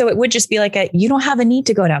 So it would just be like you don't have a need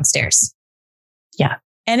to go downstairs. Yeah.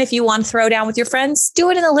 And if you want to throw down with your friends, do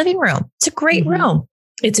it in the living room. It's a great room.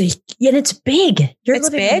 It's big. Your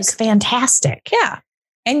living room is fantastic. Yeah.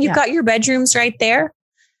 And you've got your bedrooms right there.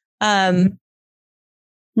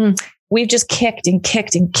 We've just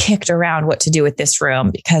kicked around what to do with this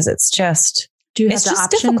room because it's just, do you have the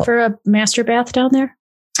option for a master bath down there?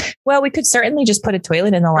 Well, we could certainly just put a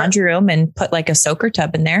toilet in the laundry room and put like a soaker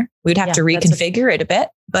tub in there. We'd have to reconfigure it a bit,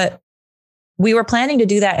 but we were planning to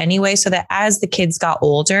do that anyway, so that as the kids got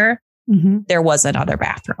older, there was another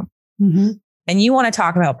bathroom. And you want to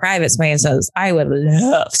talk about private spaces. I would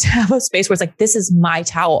love to have a space where it's like, this is my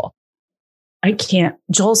towel. I can't.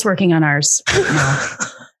 Joel's working on ours right now.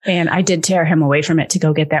 And I did tear him away from it to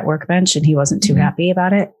go get that workbench and he wasn't too happy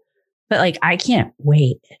about it. But like, I can't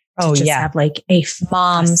wait to just have like a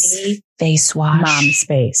mom's face wash, mom's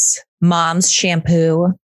space, mom's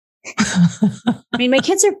shampoo. I mean, my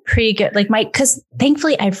kids are pretty good. Like because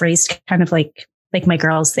thankfully I've raised kind of like my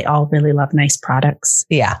girls, they all really love nice products.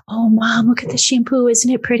 Yeah. Oh, mom, look at the shampoo.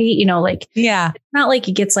 Isn't it pretty? You know, like, it's not like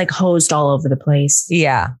it gets like hosed all over the place.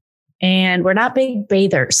 Yeah. And we're not big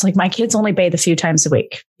bathers. Like my kids only bathe a few times a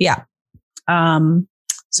week. Yeah.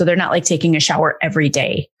 So they're not like taking a shower every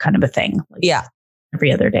day kind of a thing. Like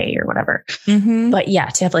every other day or whatever. But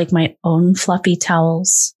to have like my own fluffy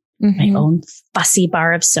towels, my own fussy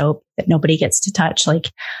bar of soap that nobody gets to touch.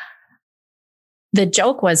 Like the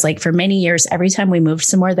joke was like for many years, every time we moved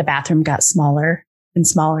somewhere, the bathroom got smaller and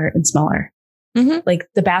smaller and smaller. Like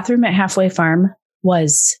the bathroom at Halfway Farm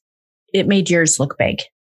it made yours look big.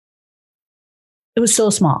 It was so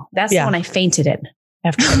small. That's the one I fainted in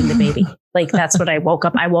after having the baby. Like that's what I woke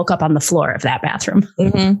up. I woke up on the floor of that bathroom.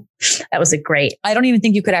 That was a great. I don't even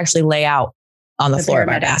think you could actually lay out on the floor of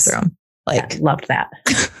my bathroom. Like loved that.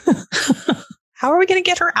 How are we going to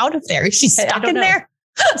get her out of there? Is she stuck in there?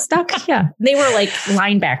 Stuck. Yeah. They were like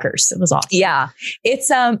linebackers. It was awesome. Yeah. It's,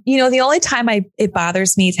 the only time it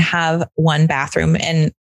bothers me to have one bathroom,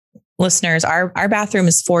 and listeners, our bathroom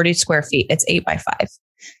is 40 square feet. It's 8 by 5.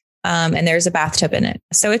 And there's a bathtub in it.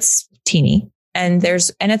 So it's teeny and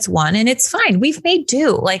it's one and it's fine. We've made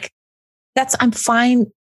do. Like I'm fine.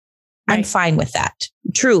 Right. I'm fine with that.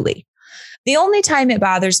 Truly. The only time it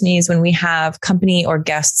bothers me is when we have company or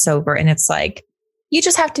guests over and it's like, you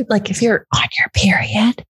just have to, like, if you're on your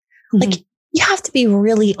period, like you have to be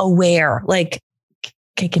really aware, like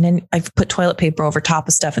kicking in, I've put toilet paper over top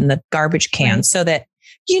of stuff in the garbage can so that,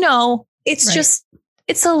 it's just,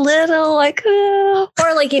 it's a little like,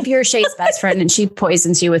 or like if you're Shay's best friend and she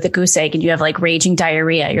poisons you with a goose egg and you have like raging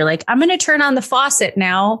diarrhea, you're like, I'm going to turn on the faucet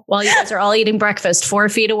now while you guys are all eating breakfast 4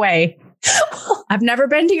 feet away. I've never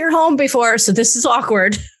been to your home before, so this is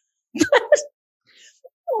awkward.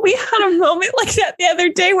 We had a moment like that the other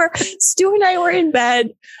day where Stu and I were in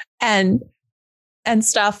bed and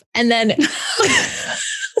stuff. And then,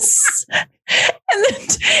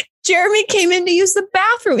 Jeremy came in to use the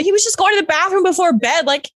bathroom. He was just going to the bathroom before bed.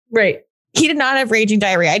 Like, right. He did not have raging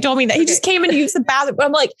diarrhea. I don't mean that. He just came in to use the bathroom.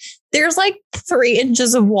 I'm like, there's like 3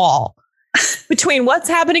 inches of wall between what's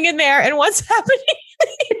happening in there and what's happening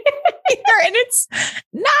here. And it's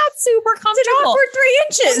not super comfortable. For 3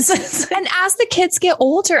 inches. And as the kids get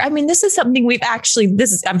older, I mean, this is something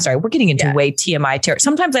I'm sorry, we're getting into way TMI territory.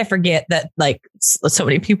 Sometimes I forget that like so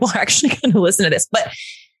many people are actually going to listen to this, but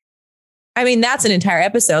I mean, that's an entire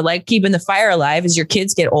episode, like keeping the fire alive as your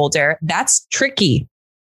kids get older. That's tricky.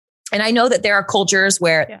 And I know that there are cultures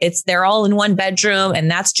where they're all in one bedroom and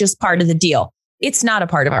that's just part of the deal. It's not a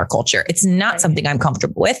part of our culture. It's not something I'm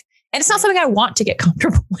comfortable with. And it's not something I want to get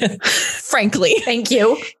comfortable with, frankly. Thank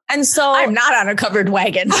you. And so I'm not on a covered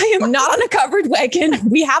wagon. I am not on a covered wagon.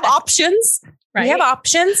 We have options. Right. We have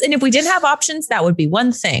options. And if we didn't have options, that would be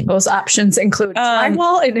one thing. Those options include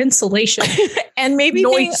drywall and insulation. And maybe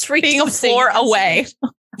being a floor away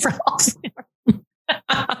from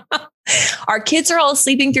our kids are all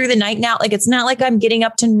sleeping through the night now. Like, it's not like I'm getting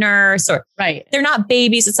up to nurse or they're not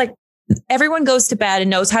babies. It's like everyone goes to bed and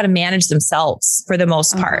knows how to manage themselves for the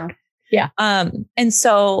most part. Yeah. And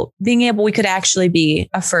so being able, we could actually be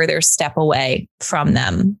a further step away from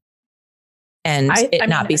them and not be such a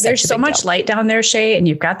big deal. There's so much light down there, Shay, and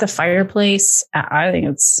you've got the fireplace. I think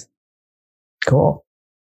it's cool.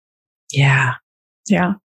 Yeah.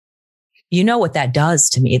 Yeah. You know what that does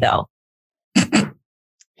to me though?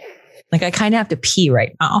 Like, I kind of have to pee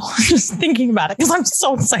right now, just thinking about it because I'm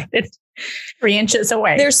so excited. 3 inches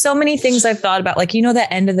away. There's so many things I've thought about, like, you know,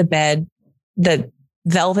 the end of the bed, the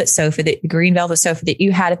velvet sofa, the green velvet sofa that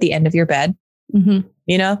you had at the end of your bed,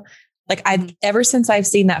 you know, like ever since I've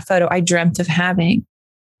seen that photo, I dreamt of having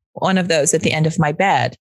one of those at the end of my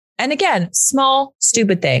bed. And again, small,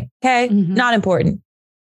 stupid thing. Okay. Not important,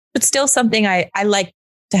 but still something I like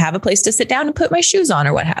to have a place to sit down and put my shoes on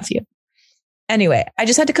or what have you. Anyway, I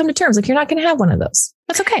just had to come to terms. Like, you're not going to have one of those.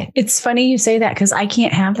 That's okay. It's funny you say that because I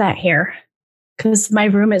can't have that here because my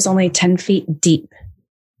room is only 10 feet deep.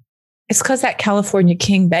 It's because that California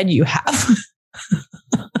king bed you have.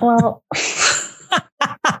 Well,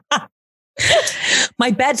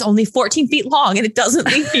 my bed's only 14 feet long and it doesn't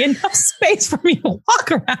leave me enough space for me to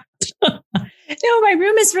walk around. No, my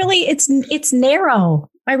room is really, it's narrow.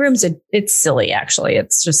 My room's it's silly, actually.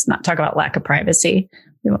 It's just not talk about lack of privacy.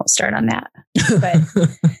 We won't start on that. But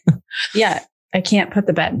yeah, I can't put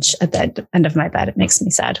the bench at the end of my bed. It makes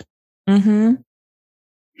me sad.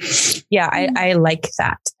 Yeah, I like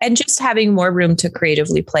that. And just having more room to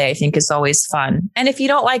creatively play, I think, is always fun. And if you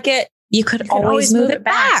don't like it, you could always move it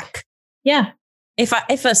back. Yeah. If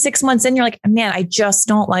 6 months in, you're like, man, I just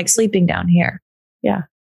don't like sleeping down here. Yeah.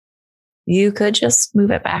 You could just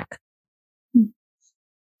move it back.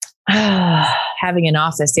 Having an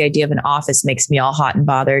office, the idea of an office makes me all hot and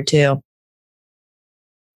bothered too.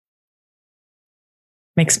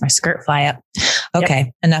 Makes my skirt fly up.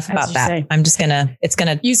 Okay, enough about that. I'm just it's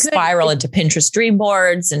gonna spiral into Pinterest dream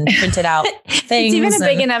boards and printed out things. It's even a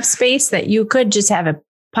big enough space that you could just have a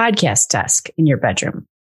podcast desk in your bedroom.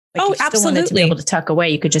 Like absolutely. To be able to tuck away,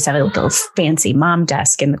 you could just have a little fancy mom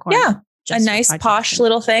desk in the corner. Yeah, a nice posh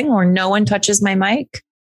little thing where no one touches my mic.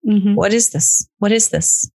 What is this? What is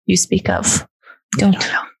this you speak of? I don't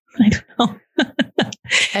know.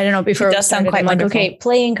 I don't know. Before it does sound quite like, okay,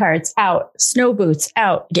 playing cards out, snow boots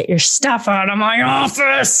out, get your stuff out of my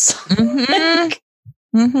office.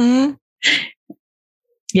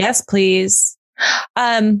 Yes, please.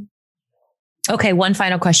 Okay, one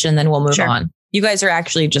final question, then we'll move on. You guys are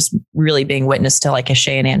actually just really being witness to like a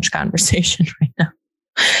Shay and Ange conversation right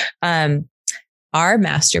now. Our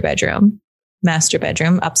master bedroom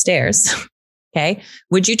upstairs. Okay.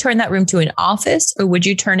 Would you turn that room to an office or would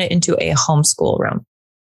you turn it into a homeschool room?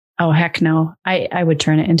 Oh, heck no. I would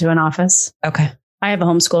turn it into an office. Okay. I have a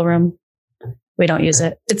homeschool room. We don't use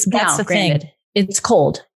it. That's the thing. It's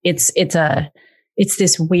cold. It's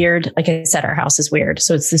this weird, like I said, our house is weird.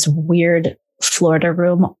 So it's this weird Florida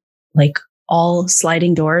room, like all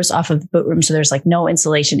sliding doors off of the boot room. So there's like no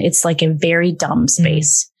insulation. It's like a very dumb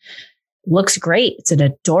space. Looks great. It's an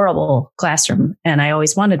adorable classroom. And I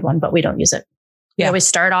always wanted one, but we don't use it. We always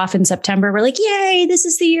start off in September. We're like, yay, this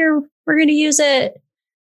is the year we're going to use it.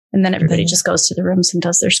 And then everybody just goes to the rooms and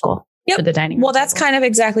does their school. For the dining room. Well, that's kind of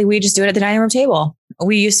exactly, we just do it at the dining room table. I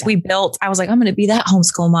was like, I'm going to be that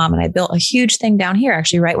homeschool mom. And I built a huge thing down here,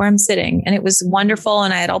 actually, right where I'm sitting. And it was wonderful.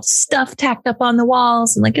 And I had all the stuff tacked up on the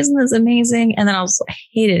walls. And like, isn't this amazing? And then I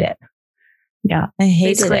hated it. Yeah. I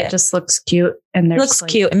hated it. It just looks cute. And it looks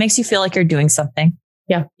cute. It makes you feel like you're doing something.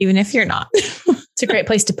 Yeah. Even if you're not. It's a great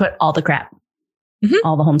place to put all the crap,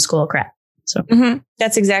 all the homeschool crap. So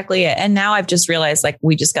that's exactly it. And now I've just realized like,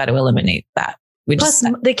 we just got to eliminate that. Plus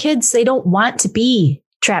the kids, they don't want to be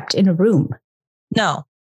trapped in a room. No,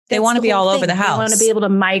 they want to be all over the house. They want to be able to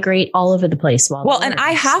migrate all over the place. And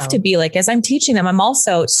I have to be like, as I'm teaching them, I'm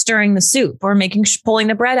also stirring the soup or pulling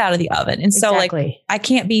the bread out of the oven. And so like, I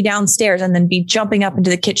can't be downstairs and then be jumping up into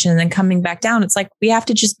the kitchen and then coming back down. It's like, we have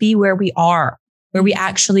to just be where we are, where we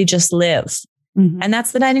actually just live. And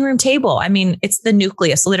that's the dining room table. I mean, it's the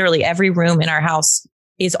nucleus. Literally every room in our house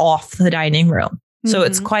is off the dining room. So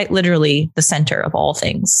it's quite literally the center of all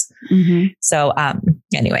things. So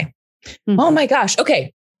anyway, oh my gosh.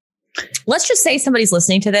 Okay. Let's just say somebody's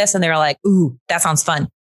listening to this and they're like, ooh, that sounds fun.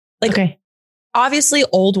 Like, obviously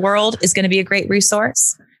Old World is going to be a great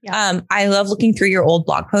resource. Yeah. I love looking through your old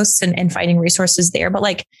blog posts and finding resources there. But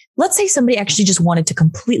like, let's say somebody actually just wanted to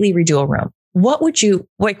completely redo a room. What would you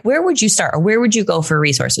like? Where would you start, or where would you go for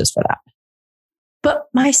resources for that? But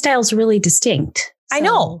my style's really distinct. So. I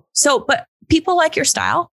know. So, but people like your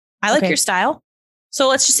style. I like your style. So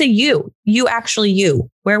let's just say you.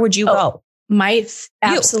 Where would you go? My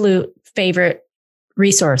absolute favorite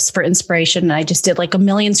resource for inspiration, and I just did like a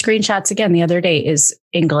million screenshots again the other day, is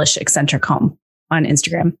English Eccentric Home on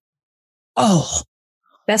Instagram. Oh,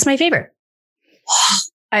 that's my favorite.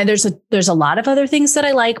 And there's a lot of other things that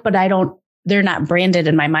I like, but they're not branded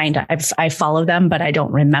in my mind. I follow them, but I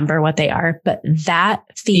don't remember what they are. But that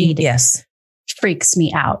feed freaks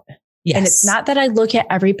me out. Yes. And it's not that I look at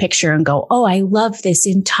every picture and go, oh, I love this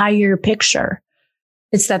entire picture.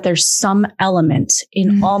 It's that there's some element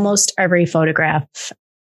in almost every photograph.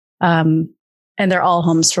 And they're all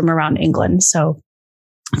homes from around England. So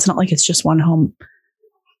it's not like it's just one home.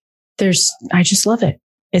 I just love it.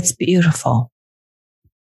 It's beautiful.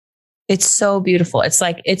 It's so beautiful. It's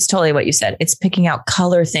like, it's totally what you said. It's picking out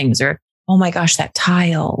color things, or, oh my gosh, that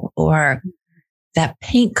tile, or that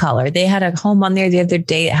paint color. They had a home on there the other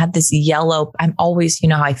day. It had this yellow. I'm always, you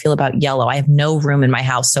know how I feel about yellow. I have no room in my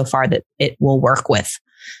house so far that it will work with,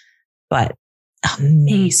 but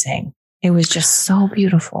amazing. It was just so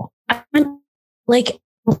beautiful. Like,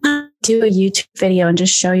 do a YouTube video and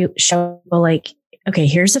just show like, okay,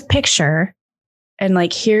 here's a picture, and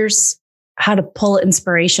like, here's how to pull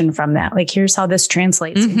inspiration from that. Like, here's how this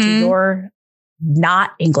translates into your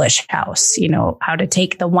not English house, you know, how to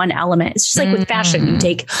take the one element. It's just like with fashion, you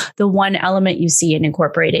take the one element you see and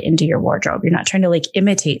incorporate it into your wardrobe. You're not trying to like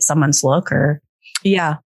imitate someone's look or.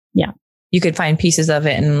 Yeah. You could find pieces of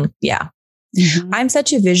it. And I'm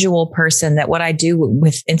such a visual person that what I do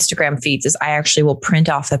with Instagram feeds is I actually will print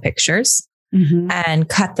off the pictures and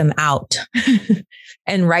cut them out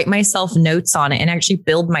and write myself notes on it and actually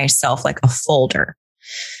build myself like a folder.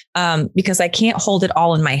 Because I can't hold it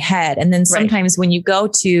all in my head. And then sometimes when you go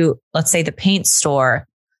to, let's say, the paint store,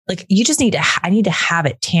 like, you just I need to have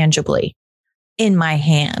it tangibly in my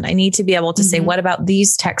hand. I need to be able to say, what about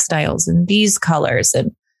these textiles and these colors,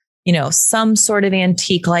 and, you know, some sort of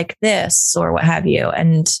antique like this or what have you.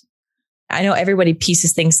 And I know everybody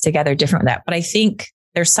pieces things together different with that, but I think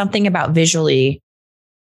there's something about visually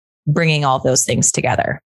bringing all those things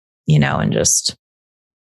together, you know, and just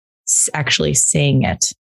actually seeing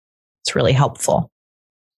it. It's really helpful.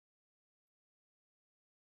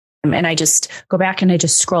 And I just go back and I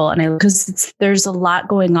just scroll, and because there's a lot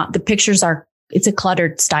going on. The pictures it's a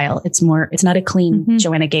cluttered style. It's not a clean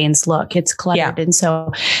Joanna Gaines look. It's cluttered. Yeah. And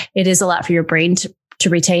so it is a lot for your brain to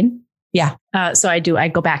retain. Yeah. So I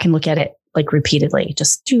go back and look at it like repeatedly,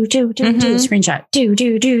 just do screenshot, do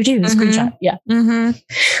screenshot. Yeah.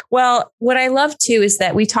 Well, what I love too is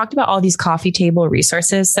that we talked about all these coffee table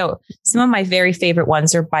resources. So some of my very favorite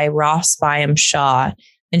ones are by Ross Byam Shaw.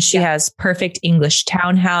 And she has Perfect English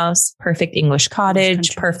Townhouse, Perfect English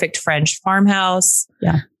Cottage, Perfect French Farmhouse.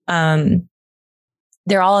 Yeah.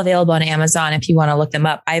 They're all available on Amazon if you want to look them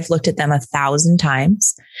up. I've looked at them 1,000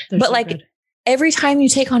 times. But so like good. Every time you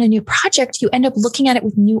take on a new project, you end up looking at it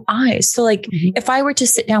with new eyes. So like if I were to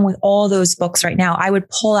sit down with all those books right now, I would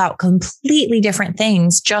pull out completely different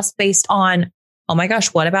things just based on, oh my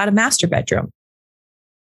gosh, what about a master bedroom?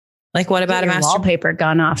 Like, what about a master wallpaper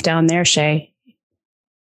gone off down there, Shay?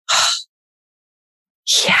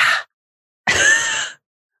 Yeah.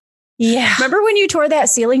 Yeah. Remember when you tore that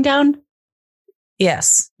ceiling down?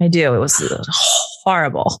 Yes, I do. It was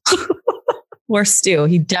horrible. Poor Stu.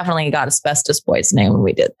 He definitely got asbestos poisoning when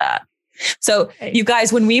we did that. So you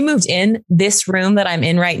guys, when we moved in this room that I'm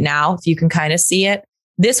in right now, if you can kind of see it,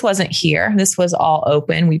 this wasn't here. This was all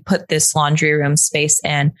open. We put this laundry room space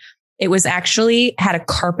in. It was actually had a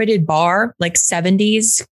carpeted bar, like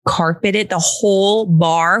 70s carpeted. The whole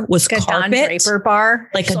bar was like carpet. A Don Draper bar.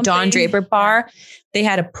 Like a Don Draper bar. They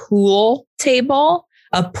had a pool table,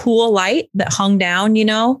 a pool light that hung down, you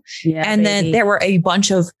know, and then there were a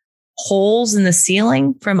bunch of holes in the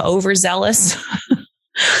ceiling from overzealous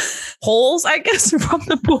holes, I guess, from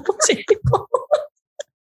the pool table.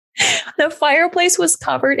 The fireplace was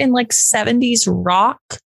covered in like 70s rock,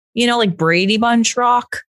 you know, like Brady Bunch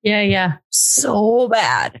rock. Yeah. So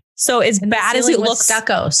bad. So as bad as it looks,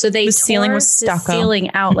 stucco. So the ceiling was stucco. The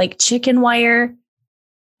ceiling out like chicken wire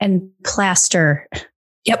and plaster.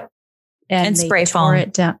 Yep. and spray foam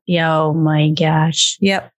it down. Yeah, oh my gosh.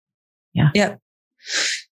 Yep. Yeah. Yep.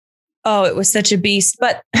 Oh, it was such a beast.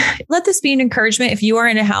 But let this be an encouragement. If you are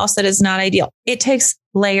in a house that is not ideal, it takes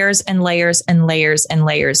layers and layers and layers and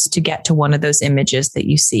layers to get to one of those images that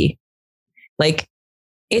you see. Like,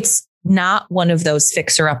 it's not one of those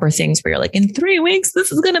fixer-upper things where you're like, in 3 weeks,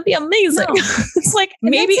 this is going to be amazing. No. It's like,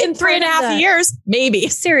 maybe in 3.5 years, maybe.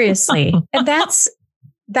 Seriously. And that's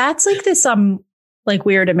like this, like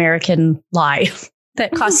weird American lie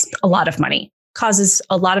that costs a lot of money, causes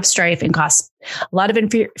a lot of strife, and costs a lot of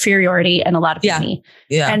inferiority and a lot of money.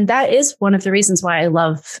 Yeah. And that is one of the reasons why I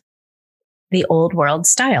love the old world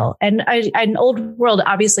style. And an old world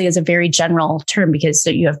obviously is a very general term, because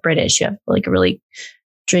you have British, you have like a really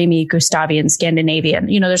dreamy Gustavian, Scandinavian,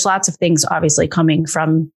 there's lots of things obviously coming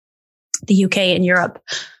from the UK and Europe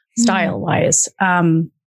style wise.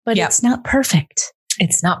 But it's not perfect.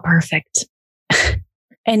 It's not perfect.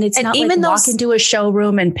 And it's not even like walk into a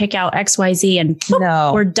showroom and pick out XYZ and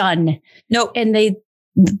boop, we're done. Nope. And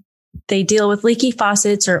they deal with leaky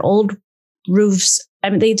faucets or old roofs. I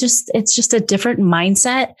mean, it's just a different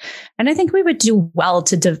mindset. And I think we would do well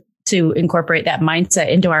to incorporate that mindset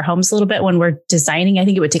into our homes a little bit when we're designing. I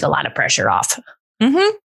think it would take a lot of pressure off.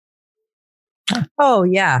 Mm-hmm. Oh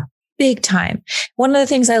yeah. Big time. One of the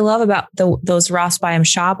things I love about those Ross Byam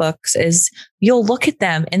Shaw books is you'll look at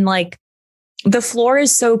them and like, the floor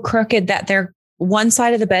is so crooked that they're one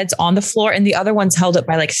side of the bed's on the floor and the other one's held up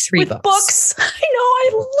by like 3 books. I know.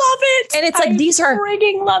 I love it. And it's like,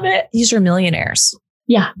 frigging love it. These are millionaires.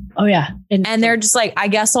 Yeah. Oh yeah. And they're just like, I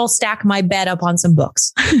guess I'll stack my bed up on some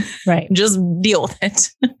books. Right. Just deal with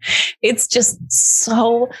it. It's just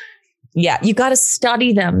so, you got to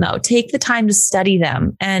study them though. Take the time to study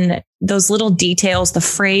them. And those little details, the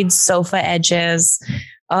frayed sofa edges.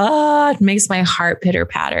 Oh, it makes my heart pitter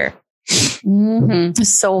patter. Mm-hmm.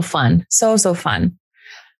 So fun. So fun.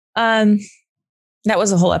 That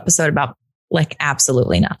was a whole episode about like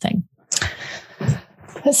absolutely nothing.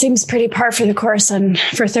 That seems pretty par for the course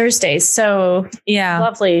for Thursdays. So yeah,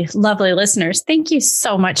 lovely listeners. Thank you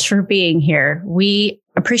so much for being here. We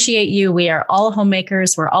appreciate you. We are all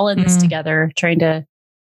homemakers. We're all in this together, trying to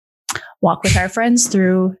walk with our friends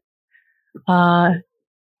through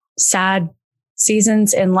sad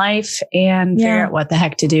seasons in life and figure out what the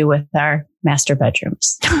heck to do with our master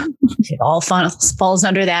bedrooms. It all falls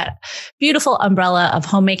under that beautiful umbrella of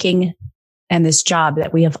homemaking and this job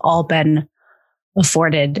that we have all been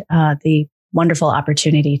afforded the wonderful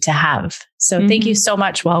opportunity to have. So thank you so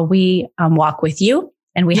much while we walk with you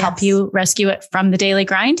and we help you rescue it from the daily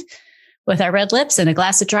grind with our red lips and a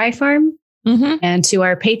glass of Dry Farm. And to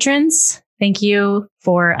our patrons, thank you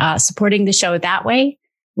for supporting the show that way.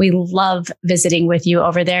 We love visiting with you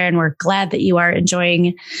over there, and we're glad that you are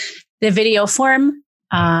enjoying the video form.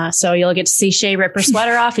 So you'll get to see Shay rip her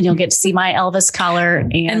sweater off, and you'll get to see my Elvis collar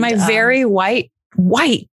and my very white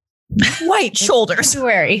shoulders.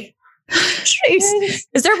 Jeez.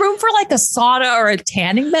 Is there room for like a sauna or a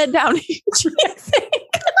tanning bed down here? I think.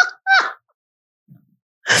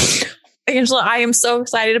 Angela, I am so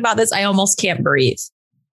excited about this. I almost can't breathe.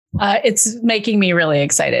 It's making me really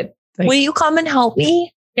excited. Will you come and help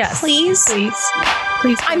me? Yes. Please.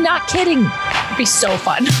 I'm not kidding. It'd be so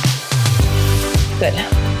fun. Good.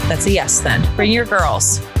 That's a yes then. Bring your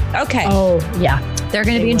girls. Okay. Oh, yeah. They're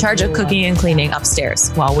going to be in charge of cooking and cleaning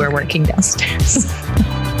upstairs while we're working downstairs.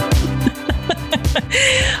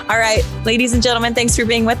 All right. Ladies and gentlemen, thanks for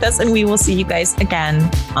being with us. And we will see you guys again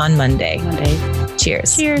on Monday.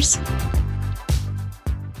 Cheers. Cheers.